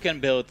way how you can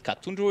build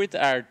Cartoon Druid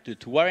are the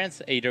two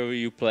variants. Either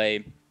you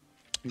play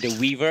the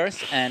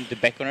Weavers and the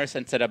Beckoners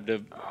and set up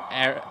the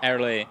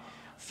early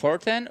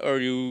 410, or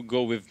you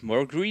go with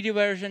more greedy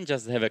version,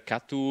 just have a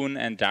Cartoon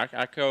and Dark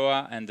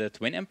Aqua and the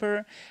Twin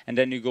Emperor, and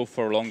then you go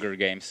for longer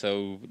games.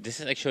 So this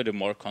is actually the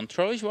more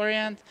control-ish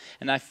variant,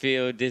 and I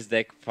feel this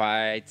deck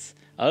fights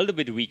a little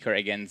bit weaker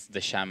against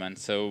the Shaman.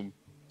 So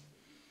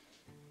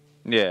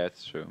yeah,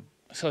 it's true.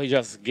 So you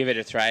just give it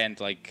a try, and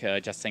like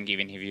just think,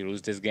 even if you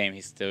lose this game,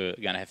 he's still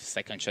gonna have a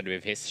second shot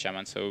with his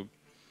Shaman. So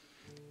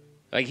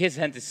like his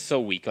hand is so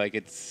weak, like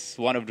it's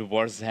one of the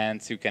worst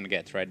hands you can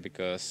get, right?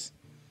 Because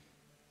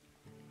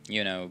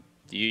you know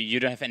you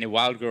don't have any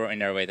wild girl in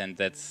there, and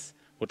that's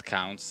what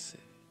counts.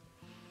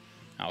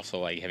 Also,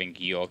 like having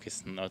York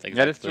is not exactly.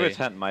 Yeah, this Druid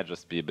hand might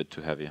just be a bit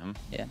too heavy, huh?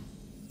 Yeah.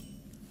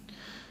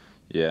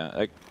 Yeah,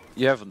 like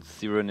you have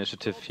 0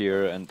 initiative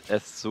here, and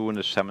as soon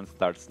as Shaman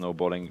starts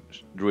snowballing,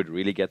 Druid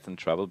really gets in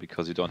trouble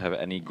because you don't have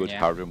any good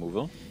hard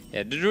removal.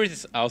 Yeah, the Druid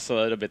is also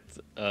a little bit.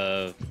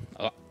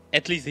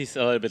 At least he's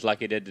a little bit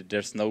lucky that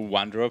there's no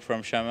 1-drop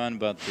from Shaman,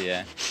 but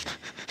yeah.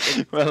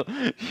 Well,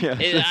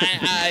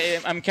 yeah.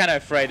 I'm kind of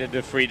afraid that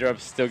the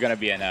 3-drop's still gonna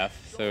be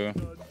enough. So.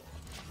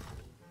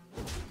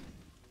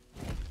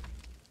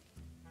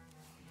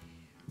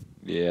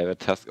 Yeah, the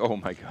Tusk. Oh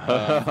my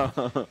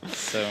god.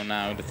 So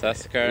now the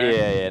Tusker.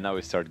 Yeah, now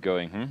we start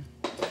going.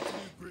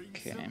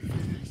 Okay.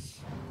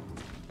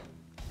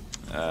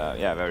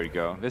 Yeah, there we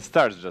go. This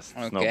starts just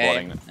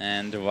snowballing.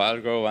 And the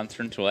Wild Girl 1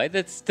 turn too late.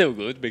 That's still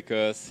good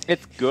because.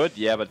 It's good,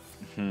 yeah, but.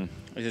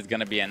 Is it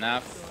gonna be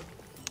enough?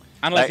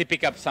 Unless you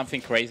pick up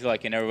something crazy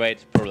like in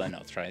Airweight, probably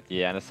not, right?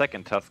 Yeah, and the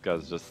second Tusker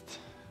is just.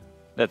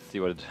 Let's see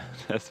what it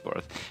has for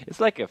us.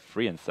 It's like a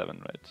 3 and 7,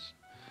 right?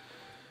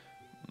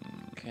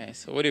 Okay,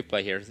 so what do you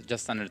play here?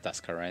 Just under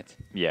Tusker, right?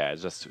 Yeah,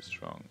 it's just too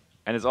strong.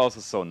 And it's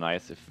also so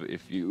nice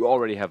if you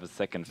already have a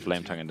second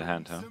Flame Tongue in the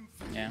hand, huh?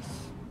 Yeah.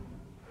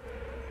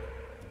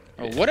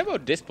 Oh, what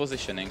about this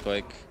positioning?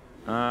 Like,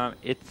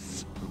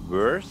 it's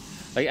worse.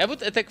 Like I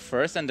would attack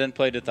first and then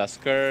play the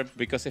Tusker,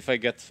 because if I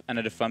get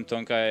another Flame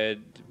Tongue,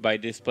 by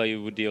this play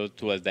you would deal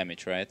 2 less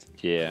damage, right?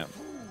 Yeah.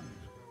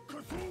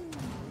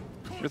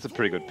 It's a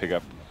pretty good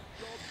pickup.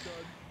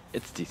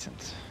 It's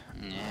decent.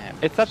 Yeah.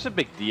 It's such a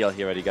big deal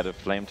here that you got a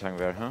Flame Tongue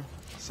there, huh?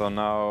 So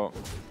now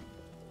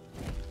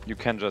you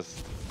can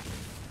just...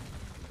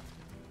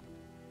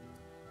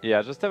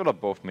 Yeah, just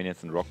develop both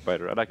minions and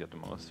Rockbiter. I like that the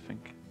most, I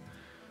think.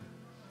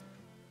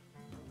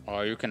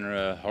 Or you can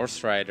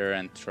Horse Rider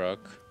and Truck,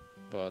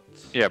 but...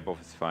 Yeah,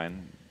 both is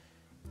fine.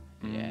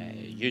 Yeah,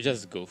 you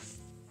just go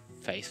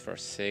face for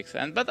 6.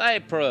 But I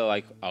probably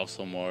like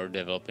also more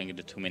developing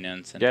the 2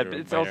 minions and yeah, the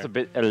it's also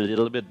a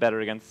little bit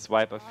better against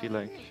Swipe, I feel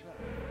like.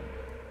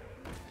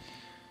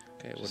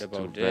 Okay, Just what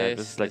about this? this?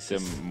 This is like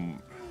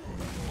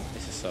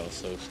this is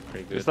also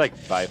pretty good. It's like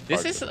by far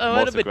this is a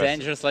little bit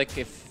dangerous, like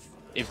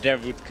if there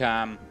would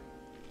come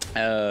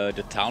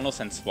the Talnos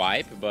and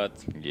Swipe, but...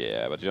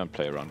 Yeah, but you don't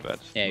play around that.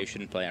 Yeah, you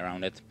shouldn't play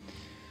around it.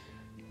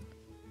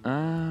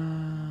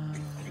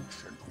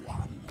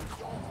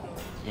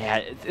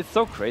 Yeah, it's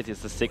so crazy.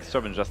 It's the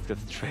 6-drop and just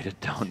gets traded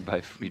down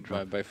by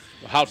 3-drop. By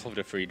half of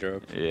the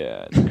 3-drop.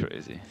 Yeah, it's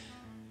crazy.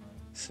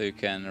 So you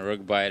can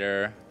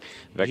Rockbiter,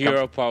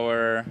 Hero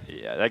Power.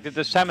 Yeah, like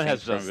the Shaman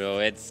has just...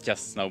 It's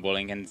just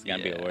snowballing and it's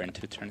gonna be over in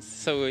 2 turns.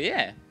 So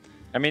yeah.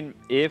 I mean,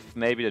 if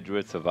maybe the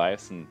Druid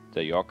survives and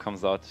the York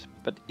comes out,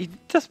 but he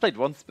just played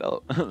 1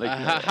 spell. Like,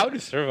 how to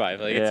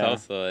survive? Like it's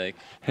also like...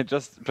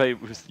 just play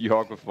with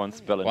York with 1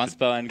 spell and 1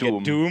 spell and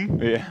get Doom.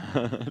 Yeah,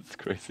 it's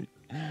crazy.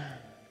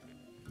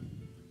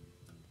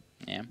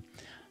 Yeah.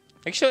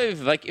 Actually,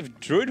 if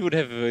Druid would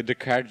have the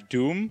card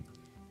Doom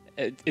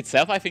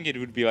itself, I think it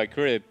would be like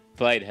really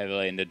played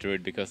heavily in the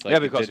Druid, because like... Yeah,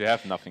 because you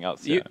have nothing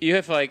else. You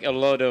have like a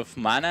lot of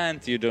mana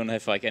and you don't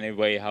have like any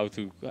way how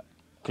to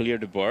clear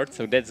the board,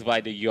 so that's why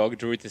the York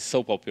Druid is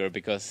so popular,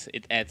 because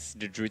it adds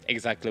the Druid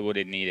exactly what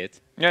it needed.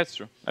 Yeah, it's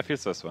true. I feel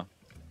so as well.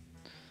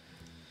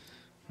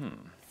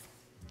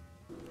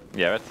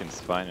 Yeah, that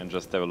seems fine, and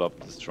just develop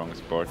the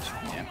strongest board.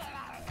 Yeah.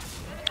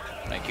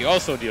 Like you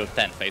also deal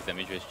 10 face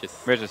damage,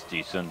 which is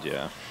decent,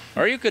 yeah.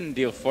 Or you can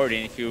deal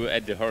 14 if you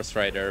add the Horse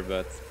Rider,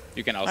 but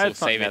you can also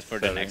save it for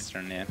the next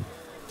turn, yeah.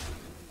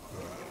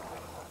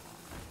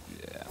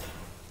 Yeah.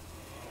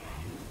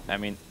 I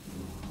mean,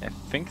 I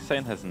think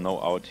Saiyan has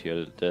no out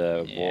here.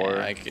 The war.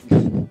 Like,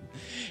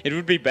 it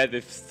would be bad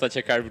if such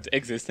a card would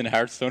exist in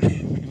Hearthstone.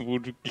 It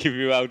would give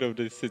you out of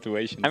this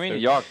situation. I mean,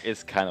 York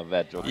is kind of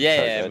that.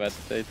 Yeah, but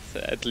it's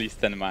at least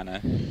 10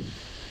 mana.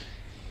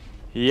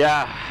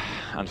 Yeah,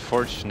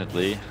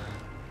 unfortunately.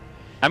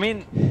 I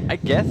mean, I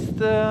guess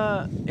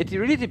it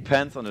really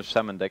depends on the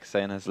Shaman deck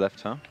Saiyan has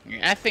left, huh?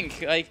 I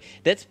think like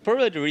that's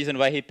probably the reason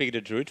why he picked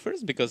the Druid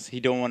first, because he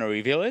don't want to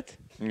reveal it.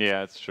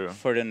 Yeah, it's true.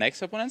 For the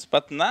next opponents,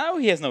 but now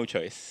he has no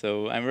choice.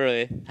 So I'm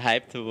really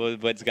hyped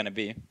what it's gonna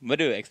be. What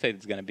do you expect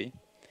it's gonna be?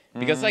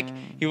 Because like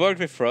he worked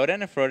with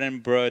Froden, and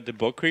Froden brought the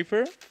Bog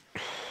Creeper.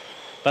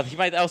 But he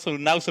might also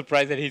now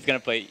surprise that he's gonna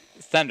play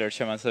standard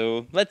shaman.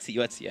 So let's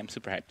see. I'm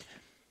super hyped.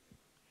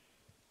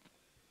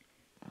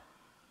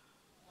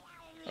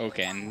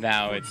 Okay, and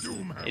now it's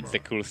the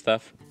cool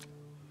stuff.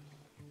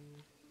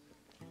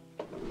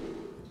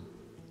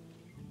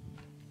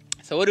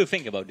 So what do you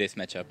think about this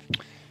matchup?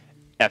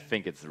 I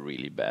think it's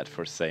really bad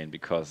for Saiyan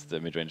because the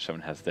mid-range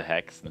shaman has the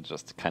hacks and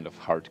just kind of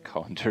hard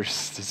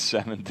counters this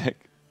shaman deck.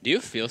 Do you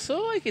feel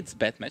so? Like it's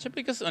bad matchup?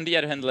 Because on the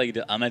other hand, like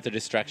the elemental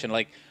distraction,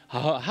 like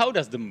how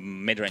does the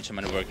mid-range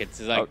shaman work? It's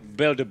like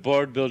build a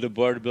board, build a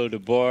board, build a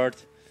board.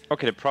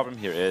 Okay, the problem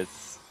here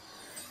is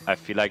I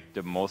feel like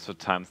the most of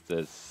the times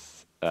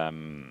this,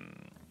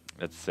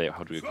 let's say,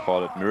 how do you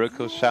call it,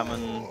 miracle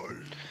shaman,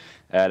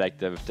 like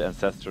the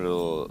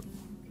ancestral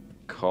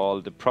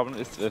call. The problem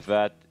is with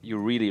that you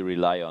really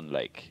rely on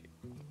like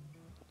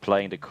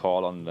playing the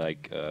call on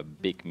like a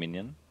big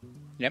minion.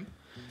 Yep.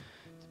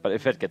 But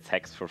if it gets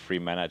hexed for 3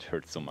 mana, it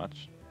hurts so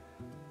much.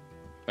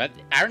 But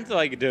aren't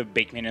like the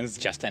big minions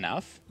just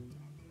enough?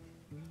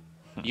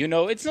 You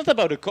know, it's not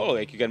about the call.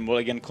 Like you can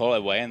mulligan call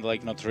away and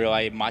like not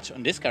rely much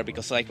on this card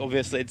because like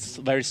obviously it's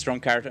a very strong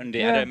card on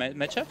the other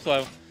matchup.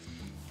 So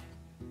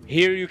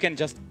here you can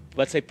just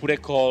let's say put a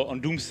call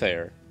on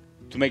Doomsayer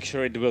to make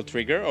sure it will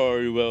trigger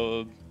or you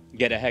will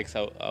get a hex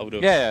out of.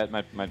 Yeah, it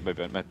might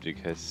be the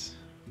case.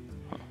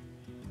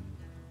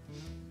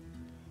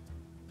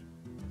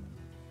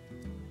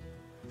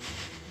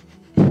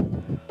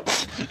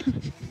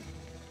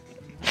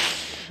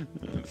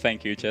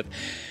 Thank you, chat.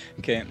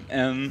 Okay.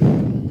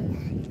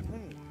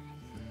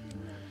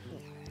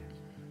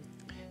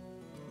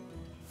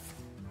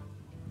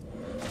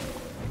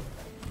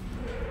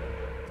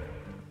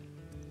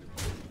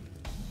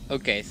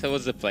 Okay, so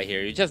what's the play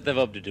here? You just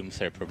develop the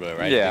Doomsayer probably,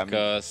 right? Yeah.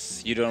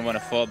 Because you don't want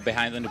to fall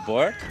behind on the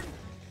board.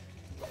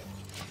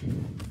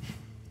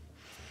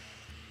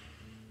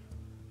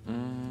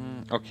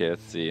 Okay,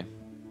 let's see.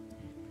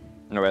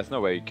 No, there's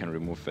no way you can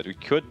remove that. We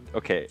could.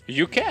 Okay.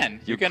 You can.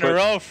 You can could.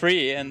 roll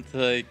free and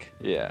like.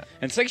 Yeah.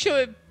 And it's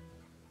actually,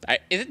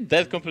 isn't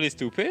that completely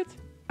stupid?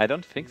 I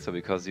don't think so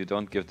because you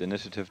don't give the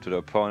initiative to the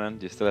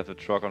opponent. You still have to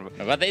truck on.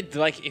 No, but it,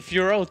 like if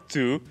you roll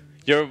 2,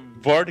 your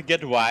board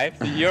get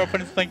wiped. Your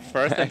opponent's playing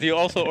first, and you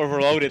also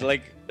overload it.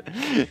 Like,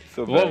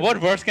 So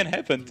what worse can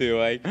happen to you?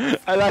 Like.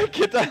 I like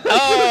it.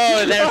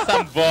 Oh, there's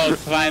some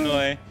balls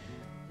finally.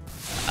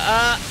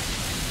 Oh.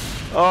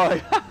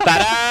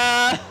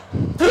 Ta-da!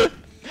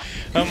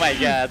 Oh my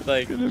god,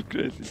 like. That's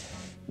crazy.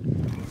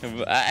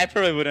 I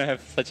probably wouldn't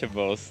have such a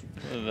balls,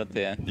 but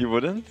yeah. You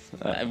wouldn't?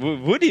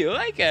 Would you?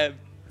 Like, I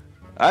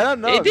don't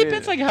know. it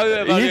depends like how you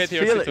evaluate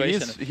your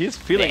situation. He's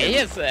feeling it.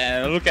 Yes,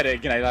 look at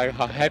it, like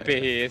how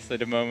happy he is at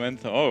the moment.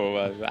 Oh,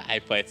 I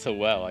played so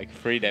well, like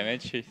 3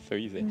 damage, it's so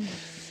easy.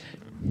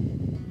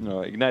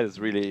 No, Ignite is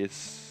really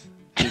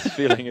he's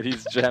feeling it.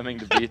 He's jamming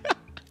the beat.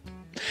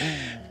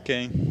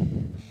 Okay.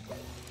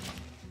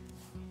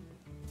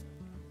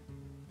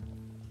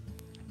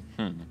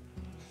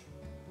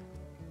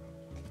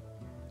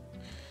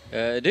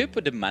 Do you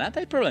put the mana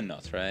type? Probably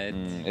not, right?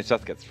 It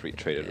just gets free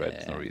traded, right?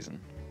 There's no reason.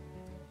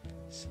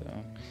 So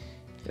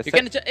you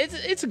can.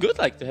 It's good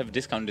like to have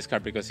discount this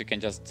card because you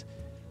can just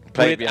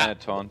Play it behind a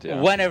taunt,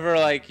 yeah. whenever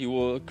like you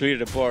will clear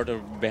the board or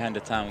behind the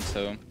town.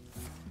 So.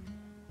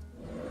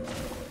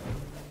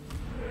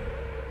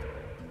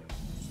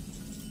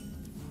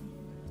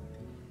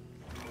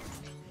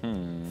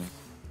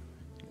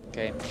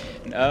 Okay.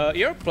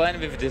 Your plan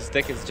with this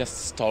deck is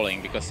just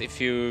stalling because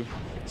if you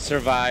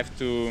survive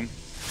to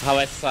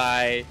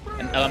Halesai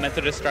and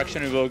Elemental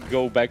Destruction, you will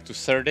go back to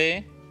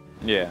 30.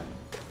 Yeah.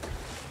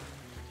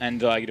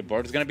 And like the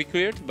board is gonna be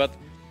cleared, but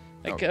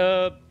like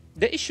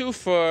the issue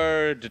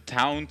for the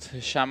Taunt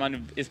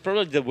Shaman is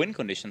probably the win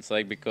conditions,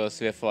 like because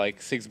we have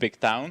like 6 big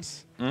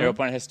towns. Your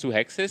opponent has 2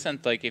 hexes, and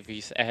like if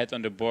he's ahead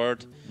on the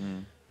board.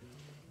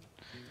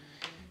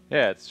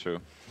 Yeah, it's true.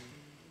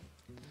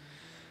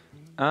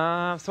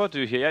 So what do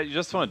you hear? Yeah, you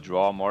just want to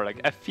draw more.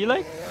 Like I feel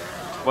like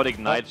what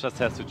Ignite just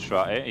has to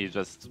try. He's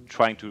just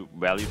trying to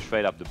value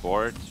trade up the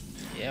board.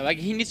 Yeah, like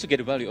he needs to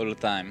get value all the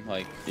time.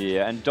 Like.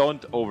 Yeah, and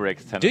don't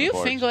overextend. Do the you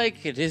board. think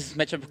like this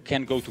matchup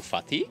can go to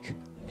fatigue?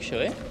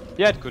 Actually.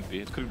 Yeah, it could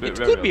be. It could be. It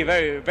could be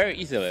very, very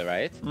easily,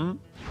 right?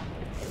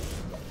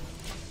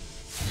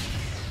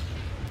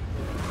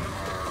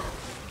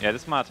 Yeah,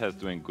 this Mata is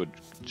doing a good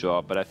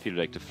job, but I feel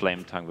like the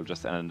Flame Tongue will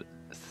just end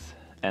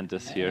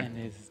this here. And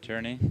his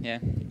journey, yeah.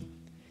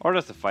 Or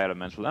just the Fire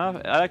Elemental. I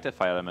like the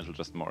Fire Elemental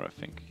just more, I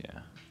think,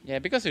 yeah. Yeah,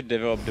 because you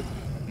develop the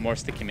more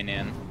sticky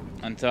minion.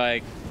 And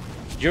like,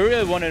 you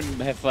really want to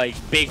have like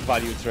big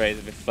value trade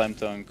with Flame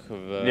Tongue,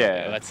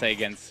 let's say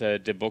against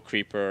the Bow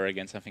Creeper or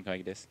against something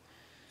like this.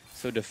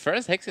 So the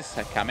first hex is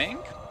coming.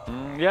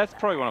 Yeah, it's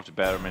probably one of the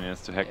better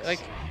minions to hex.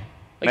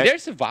 Like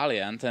there's a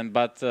Valiant,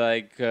 but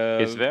like...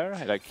 is there?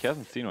 Like, he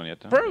hasn't seen one yet.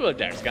 Huh? Probably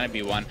there's gonna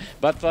be one.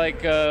 But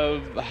like,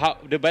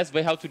 the best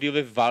way how to deal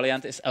with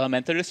Valiant is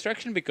Elemental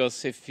Destruction,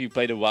 because if you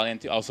play the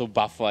Valiant, you also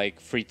buff like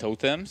 3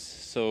 totems.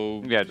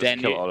 So yeah, then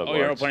kill all the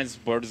your opponent's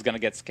board is gonna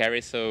get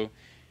scary, so...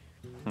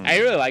 I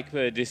really like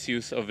this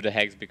use of the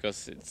Hex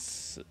because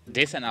it's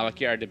this and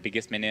Alaki are the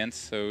biggest minions,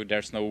 so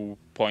there's no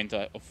point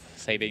of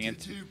saving it.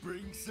 Did you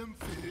bring some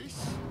fish?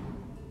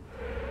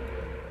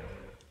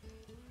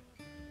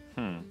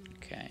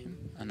 Okay,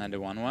 another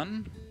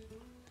 1-1.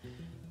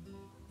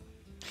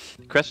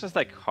 The question is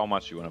like how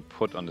much you want to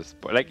put on this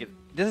board. Like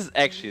this is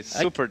actually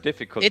super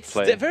difficult to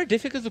play. It's very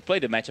difficult to play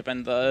the matchup,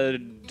 and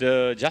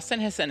the JustSaiyan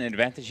has an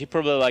advantage. He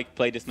probably like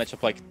played this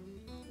matchup like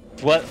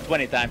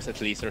 20 times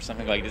at least or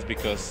something like this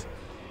because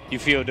you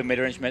feel the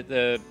mid-range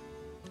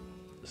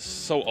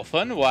so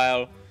often,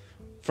 while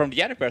from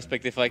the other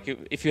perspective, like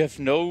if you have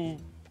no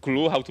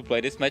clue how to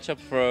play this matchup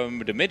from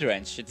the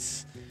mid-range,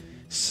 it's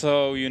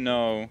so, you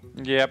know,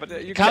 yeah,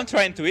 but you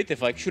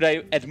counterintuitive. Like, should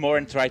I add more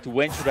and try to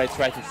win? Should I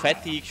try to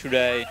fatigue? Should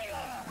I...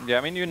 Yeah,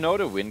 I mean, you know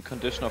the win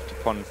condition of the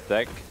opponent's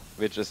deck,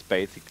 which is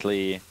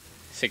basically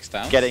 6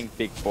 towns. Getting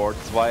big board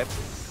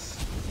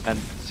swipes and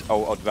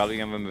outvaluing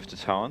them with the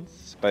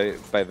towns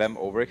by them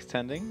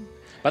overextending.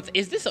 But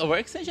is this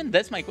overextension?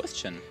 That's my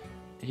question.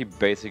 He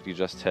basically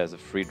just has a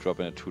 3-drop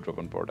and a 2-drop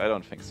on board. I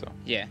don't think so.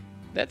 Yeah,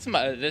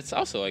 that's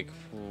also like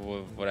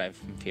what I've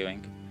been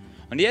feeling.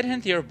 On the other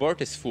hand, your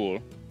board is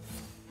full.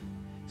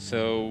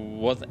 So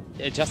what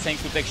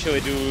JustSaiyan could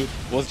actually do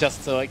was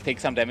just like take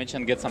some damage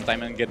and get some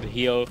time and get the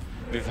heal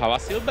with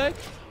Havasil back,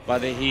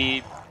 but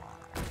he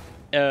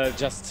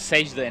just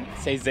saves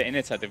the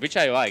initiative, which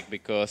I like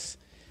because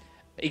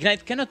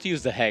Ignite cannot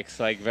use the Hex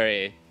like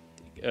very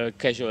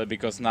casually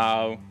because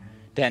now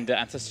then the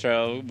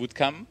Ancestral would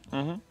come.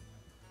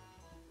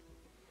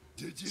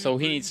 So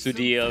he needs to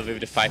deal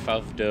with the 5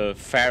 of the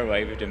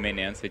fairway with the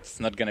minions, which is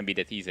not gonna be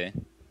that easy.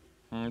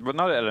 But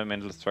now the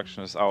Elemental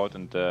Destruction is out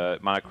and the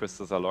mana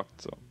crystals are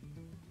locked, so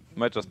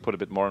might just put a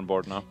bit more on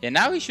board now. Yeah,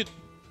 now he should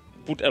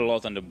put a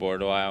lot on the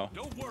board. While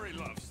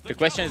the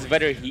question is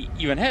whether he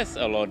even has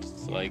a lot,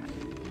 like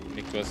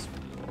because.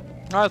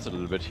 Oh, that's a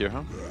little bit here,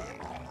 huh?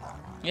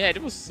 Yeah,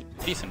 it was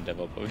decent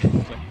develop,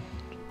 obviously.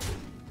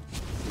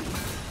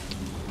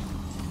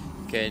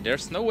 Okay,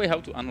 there's no way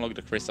how to unlock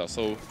the crystal.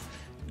 So,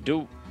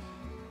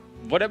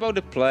 what about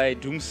the play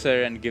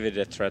Doomsayer and give it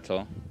a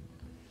Trettle?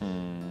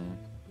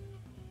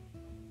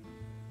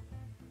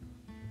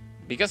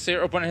 Because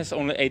your opponent has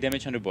only 8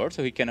 damage on the board,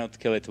 so he cannot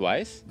kill it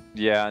twice.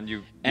 Yeah, and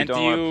you don't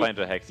want to play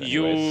into Hex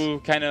anyways.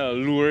 You kind of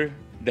lure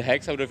the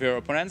Hex out of your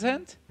opponent's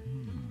hand,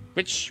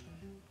 which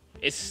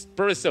is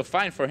probably still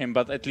fine for him,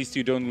 but at least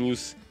you don't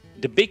lose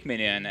the big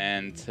minion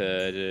and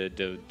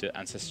the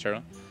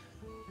Ancestral.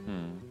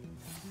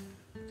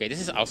 Okay, this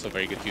is also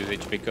very good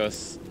usage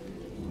because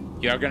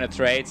you are gonna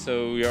trade,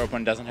 so your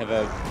opponent doesn't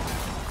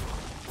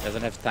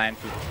have time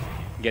to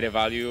get a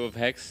value of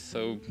Hex.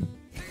 So.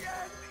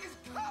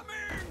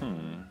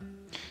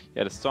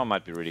 Yeah, the Storm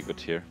might be really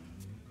good here.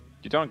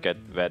 You don't get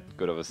that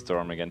good of a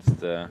Storm against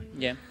the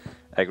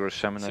aggro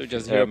Shaman. So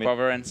just Hero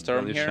Power and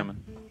Storm here.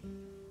 Shaman.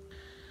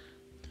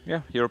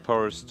 Yeah, Hero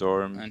Power,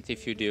 Storm. And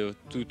if you do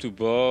 2 to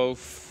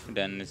both,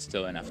 then it's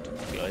still enough to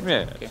kill it.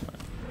 Yeah, okay. that's fine.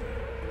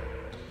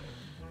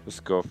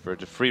 Just go for it.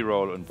 The free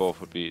roll on both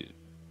would be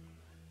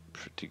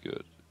pretty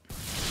good.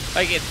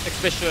 Like,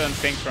 especially on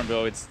Fink from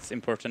below, it's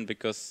important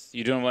because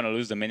you don't want to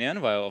lose the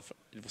minion, while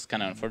it was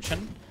kind of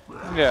unfortunate.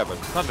 Yeah, but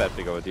it's not that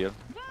big of a deal.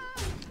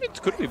 It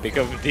could be big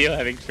of a deal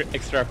having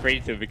extra free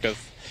too, because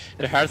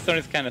the Hearthstone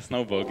is kind of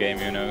snowball game,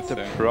 you know.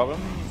 The problem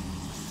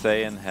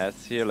Saiyan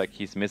has here, like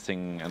he's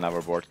missing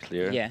another board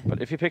clear. Yeah.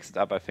 But if he picks it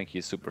up, I think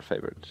he's super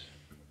favored.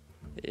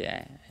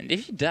 Yeah, and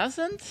if he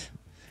doesn't,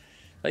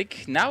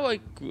 like now,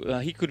 like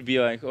he could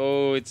be like,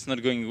 oh, it's not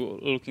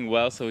looking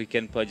well, so he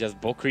can play just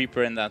Bow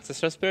Creeper and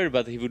Ancestral Spirit,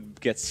 but he would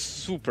get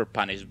super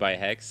punished by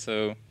Hex.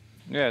 So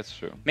yeah, it's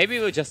true. Maybe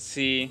we'll just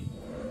see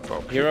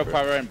Hero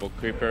Power and Bow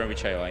Creeper,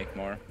 which I like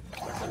more.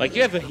 Like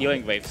you have a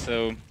healing wave,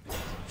 so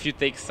if you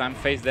take some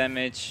face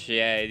damage,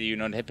 yeah, you're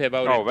not happy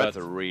about it. Oh, that's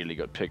a really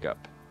good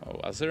pickup. Oh,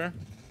 was there?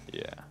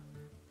 Yeah.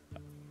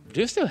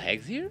 Do you still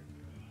Hex here?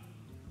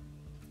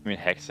 I mean,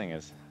 hexing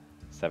is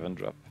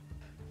 7-drop.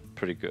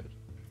 Pretty good.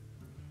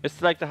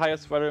 It's like the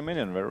highest value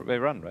minion where they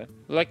run, right?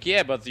 Like,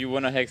 yeah, but you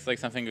want to Hex like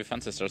something with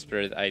Ancestral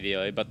Spirit,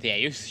 ideally. But yeah,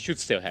 you should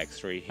still Hex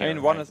 3 here. I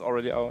mean, one is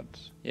already out.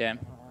 Yeah.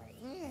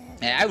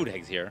 Yeah, I would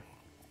Hex here.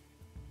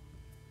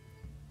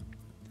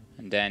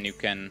 And then you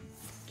can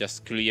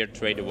just clear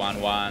trade the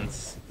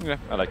 1/1s. Yeah,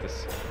 I like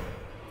this.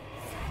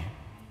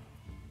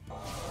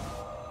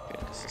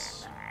 Okay, this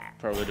is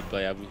probably the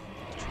play I would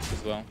choose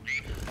as well.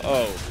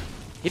 Oh,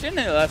 he didn't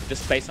have the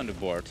space on the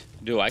board.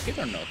 Do you like it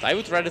or not? I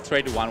would rather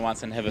trade the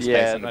 1/1s and have a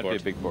space on the board. Yeah,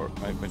 might be a big board.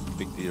 Might be a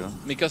big deal.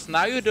 Because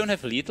now you don't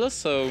have lethal,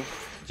 so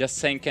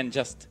JustSaiyan can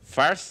just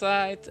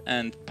Farsight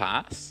and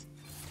pass.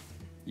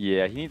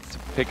 Yeah, he needs to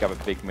pick up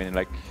a big minion.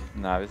 Like,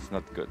 nah, it's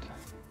not good.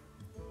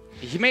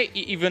 He may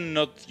even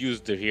not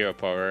use the Hero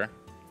Power.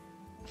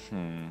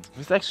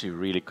 It's actually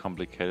really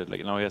complicated.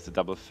 Like, now he has a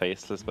double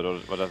Faceless, but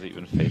what does he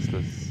even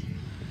Faceless?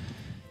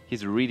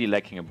 He's really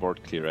lacking a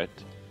board clear,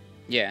 right?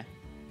 Yeah.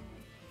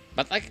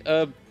 But like,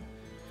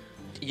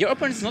 your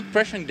opponent is not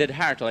pressuring that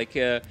hard. Like,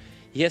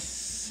 he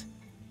has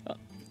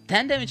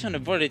 10 damage on the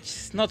board,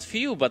 it's not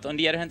few, but on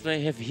the other hand,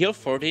 we have heal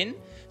 14,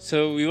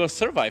 so we will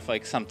survive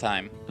like some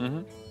time.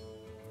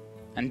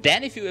 And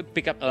then if you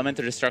pick up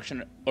Elemental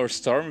Destruction or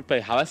Storm, you play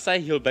Halestai,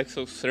 heal back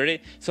so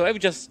 30, so I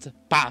would just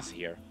pass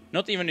here.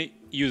 Not even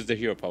use the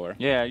hero power.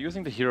 Yeah,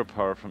 using the hero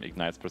power from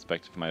Ignite's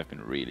perspective might have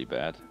been really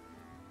bad.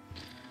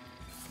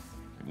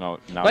 No,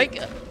 now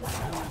like,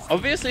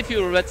 obviously if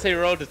you, let's say,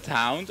 roll the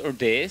Taunt or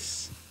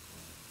this,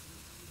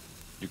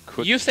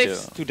 you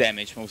save 2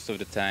 damage most of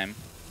the time.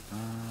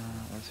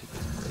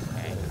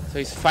 Okay. So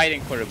he's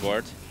fighting for the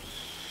board.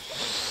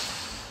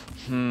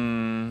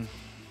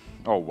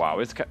 Oh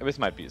wow, this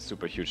might be a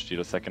super huge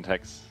deal, second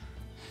hex.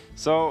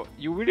 So,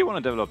 you really want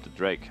to develop the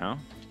Drake, huh?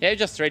 Yeah, you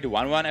just trade the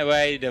 1/1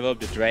 away, develop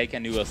the Drake,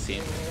 and you will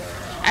see.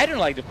 I don't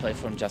like the play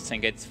from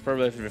JustSaiyan. It's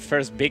probably the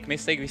first big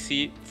mistake we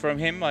see from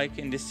him, like,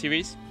 in this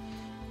series.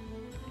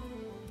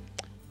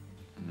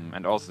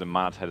 And also the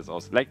mana tide is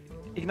also... Like,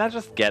 Ignite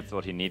just gets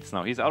what he needs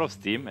now. He's out of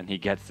steam, and he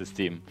gets the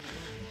steam.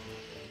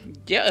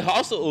 Yeah, it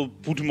also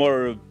put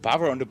more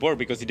power on the board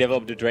because he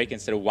developed the Drake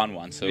instead of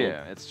 1/1, so...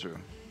 Yeah, it's true.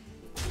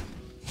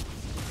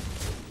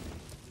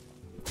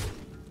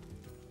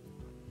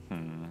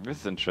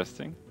 This is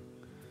interesting.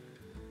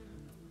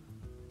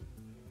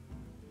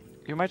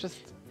 You might just...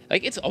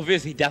 Like, it's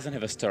obvious he doesn't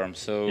have a Storm,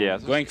 so yeah,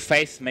 going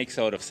face makes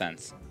a lot of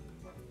sense.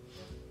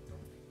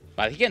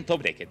 But he can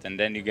top deck it, and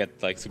then you get,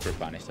 like, super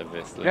punished,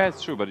 obviously. Yeah,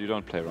 it's true, but you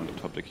don't play around the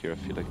top deck here, I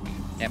feel like.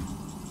 Yep.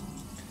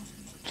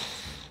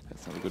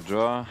 That's not a good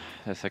draw.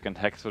 The second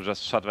hex will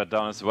just shut that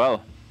down as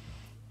well.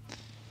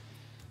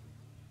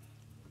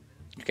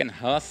 You can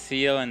Hearth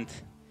Seal and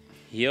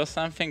heal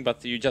something,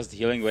 but you just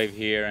healing wave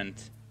here and...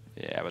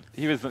 Yeah, but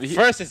he was...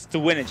 First is to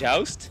win a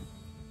Joust,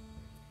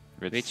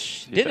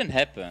 which didn't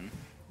happen.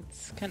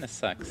 It kind of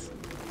sucks.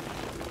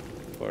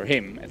 For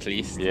him, at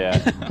least. Yeah.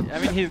 I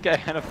mean, he's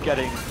kind of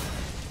getting...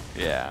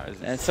 Yeah.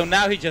 And so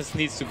now he just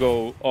needs to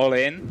go all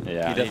in.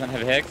 Yeah. He doesn't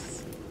have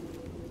Hex.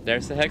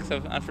 There's a Hex,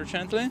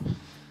 unfortunately.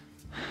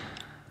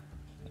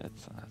 That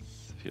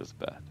feels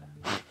bad.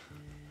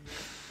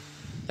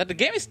 But the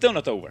game is still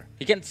not over.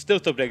 He can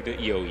still top deck the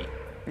EOE.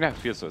 Yeah, I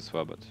feel so as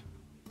well, but...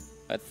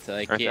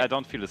 like, I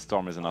don't feel the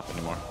Storm is enough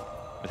anymore.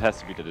 It has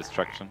to be the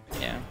Destruction.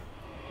 Yeah.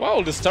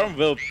 Well, the Storm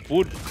will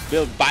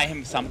buy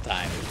him some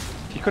time.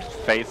 He could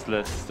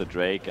Faceless the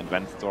Drake and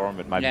then Storm,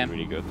 it might be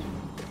really good.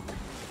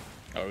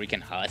 Or we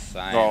can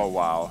Halestai. Oh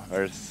wow,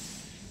 there's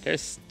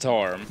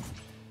Storm.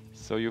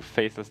 So you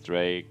Faceless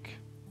Drake.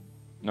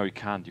 No, you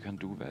can't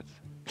do that.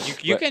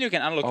 You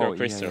can unlock your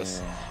crystals.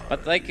 Yeah.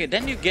 But like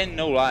then you gain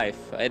no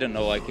life. I don't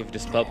know like if the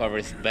spell power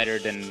is better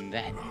than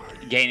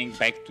gaining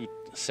back to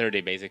 30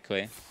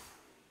 basically.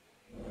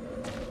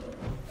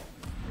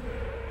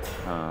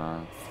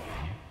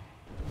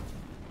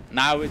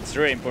 Now it's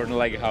really important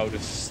like how the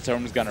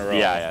Storm's gonna roll.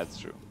 Yeah, it's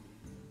true.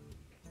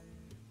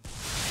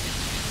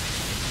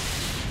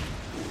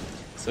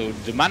 So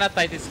the mana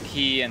tide is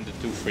key and the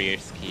 2/3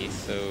 is key,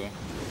 so...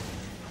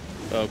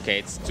 Okay,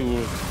 it's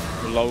too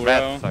low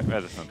though.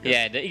 That is not good.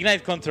 Yeah, the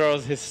Ignite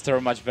controls his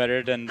Storm much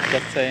better than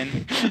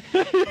JustSaiyan.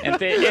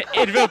 And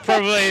it will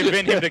probably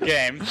win him the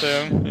game, so...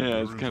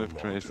 Yeah, it's kind of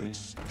crazy.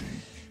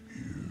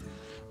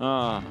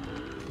 Ah,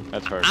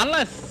 that hurts.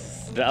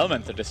 Unless the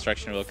Elemental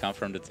Destruction will come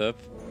from the top.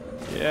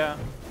 Yeah.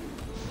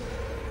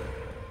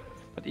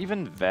 But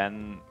even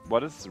then,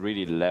 what is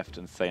really left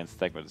in Saiyan's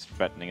deck that is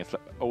threatening? It's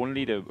like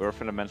only the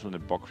Earth Elemental and the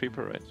Bog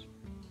Creeper, right?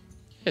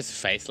 It's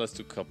Faceless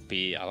to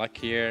copy Alak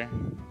here.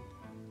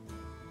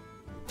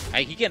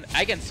 I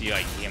can see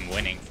like him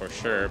winning for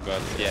sure,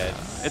 but yeah,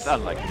 it's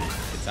unlikely.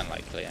 It's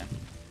unlikely, yeah.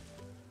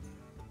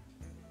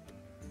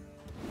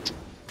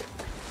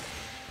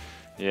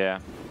 Yeah.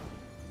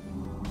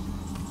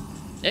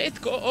 Yeah,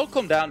 it all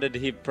come down that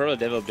he probably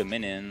developed the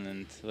minion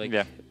and like.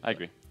 Yeah, I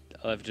agree.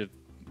 Left the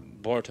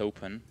board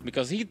open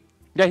because he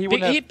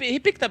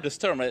picked up the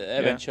Storm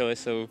eventually,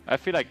 so. I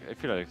feel like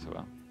so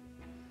well.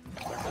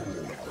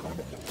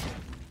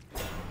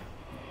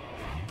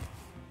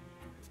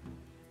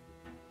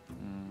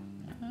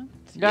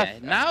 Yeah,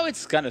 now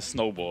it's gonna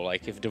snowball.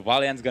 Like if the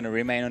Valiant's gonna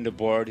remain on the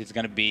board, it's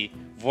gonna be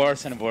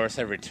worse and worse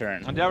every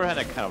turn. On the other hand,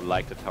 I kind of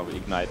liked it how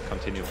Ignite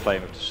continued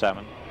playing with the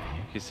Shaman.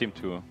 He seemed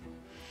to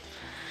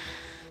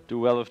do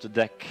well with the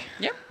deck.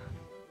 Yeah.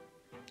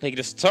 Like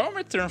the Storm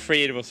at turn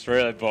 3, it was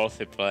really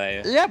ballsy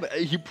play. Yeah, but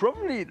he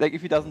probably, like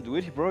if he doesn't do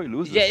it, he probably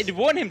loses. Yeah, it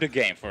won him the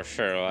game for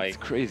sure. Like it's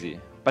crazy.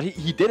 But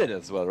he did it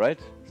as well, right?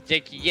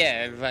 Like,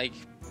 yeah, like...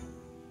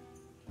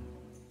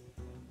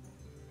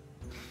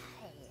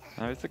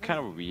 It's a kind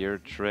of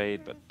weird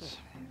trade, but...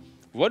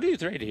 What do you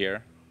trade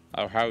here?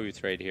 Or how you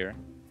trade here?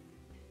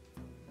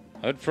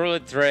 I would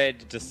probably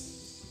trade the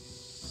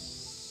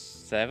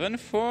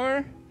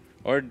 7/4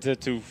 or the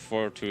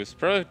 2/4/2s.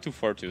 Probably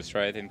 2/4/2s,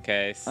 right? In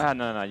case.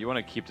 No. You want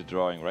to keep the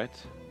drawing, right?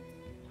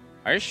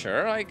 Are you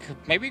sure? Like,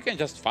 maybe you can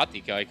just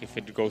fatigue, like, if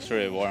it goes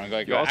really long.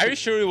 Like, are you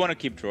sure you want to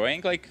keep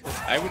drawing? Like,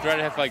 I would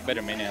rather have, like,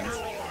 better minions.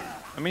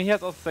 I mean, he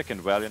has also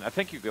second Valiant. I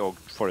think you go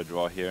for the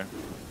draw here.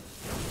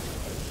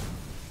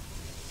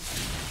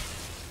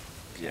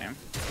 Okay.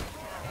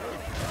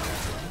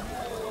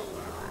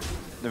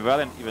 the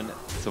Valiant even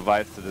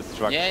survives the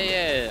destruction.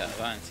 Yeah.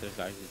 Valiant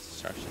survives the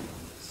destruction.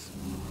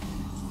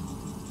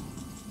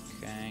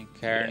 Okay,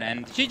 Karen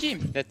and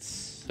GG.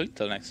 That's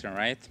Little next turn,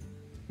 right?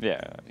 Yeah,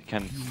 you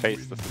can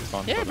face the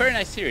response. Yeah, very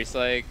nice series.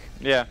 Like,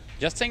 yeah,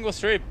 JustSaiyan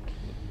was really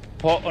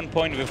on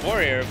point with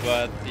Warrior,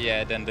 but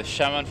yeah, then the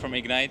Shaman from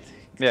Ignite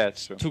yeah,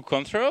 it's true. took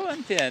control,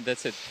 and yeah,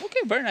 that's it. Okay,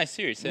 very nice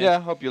series. Yeah,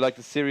 hope you like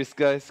the series,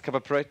 guys. Cover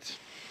Parade.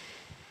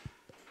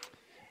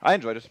 I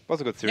enjoyed it. It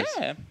was a good series.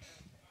 Yeah.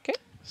 Okay.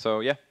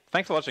 So yeah,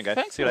 thanks for watching, guys.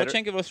 Thanks See for you later.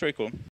 watching. It was very cool.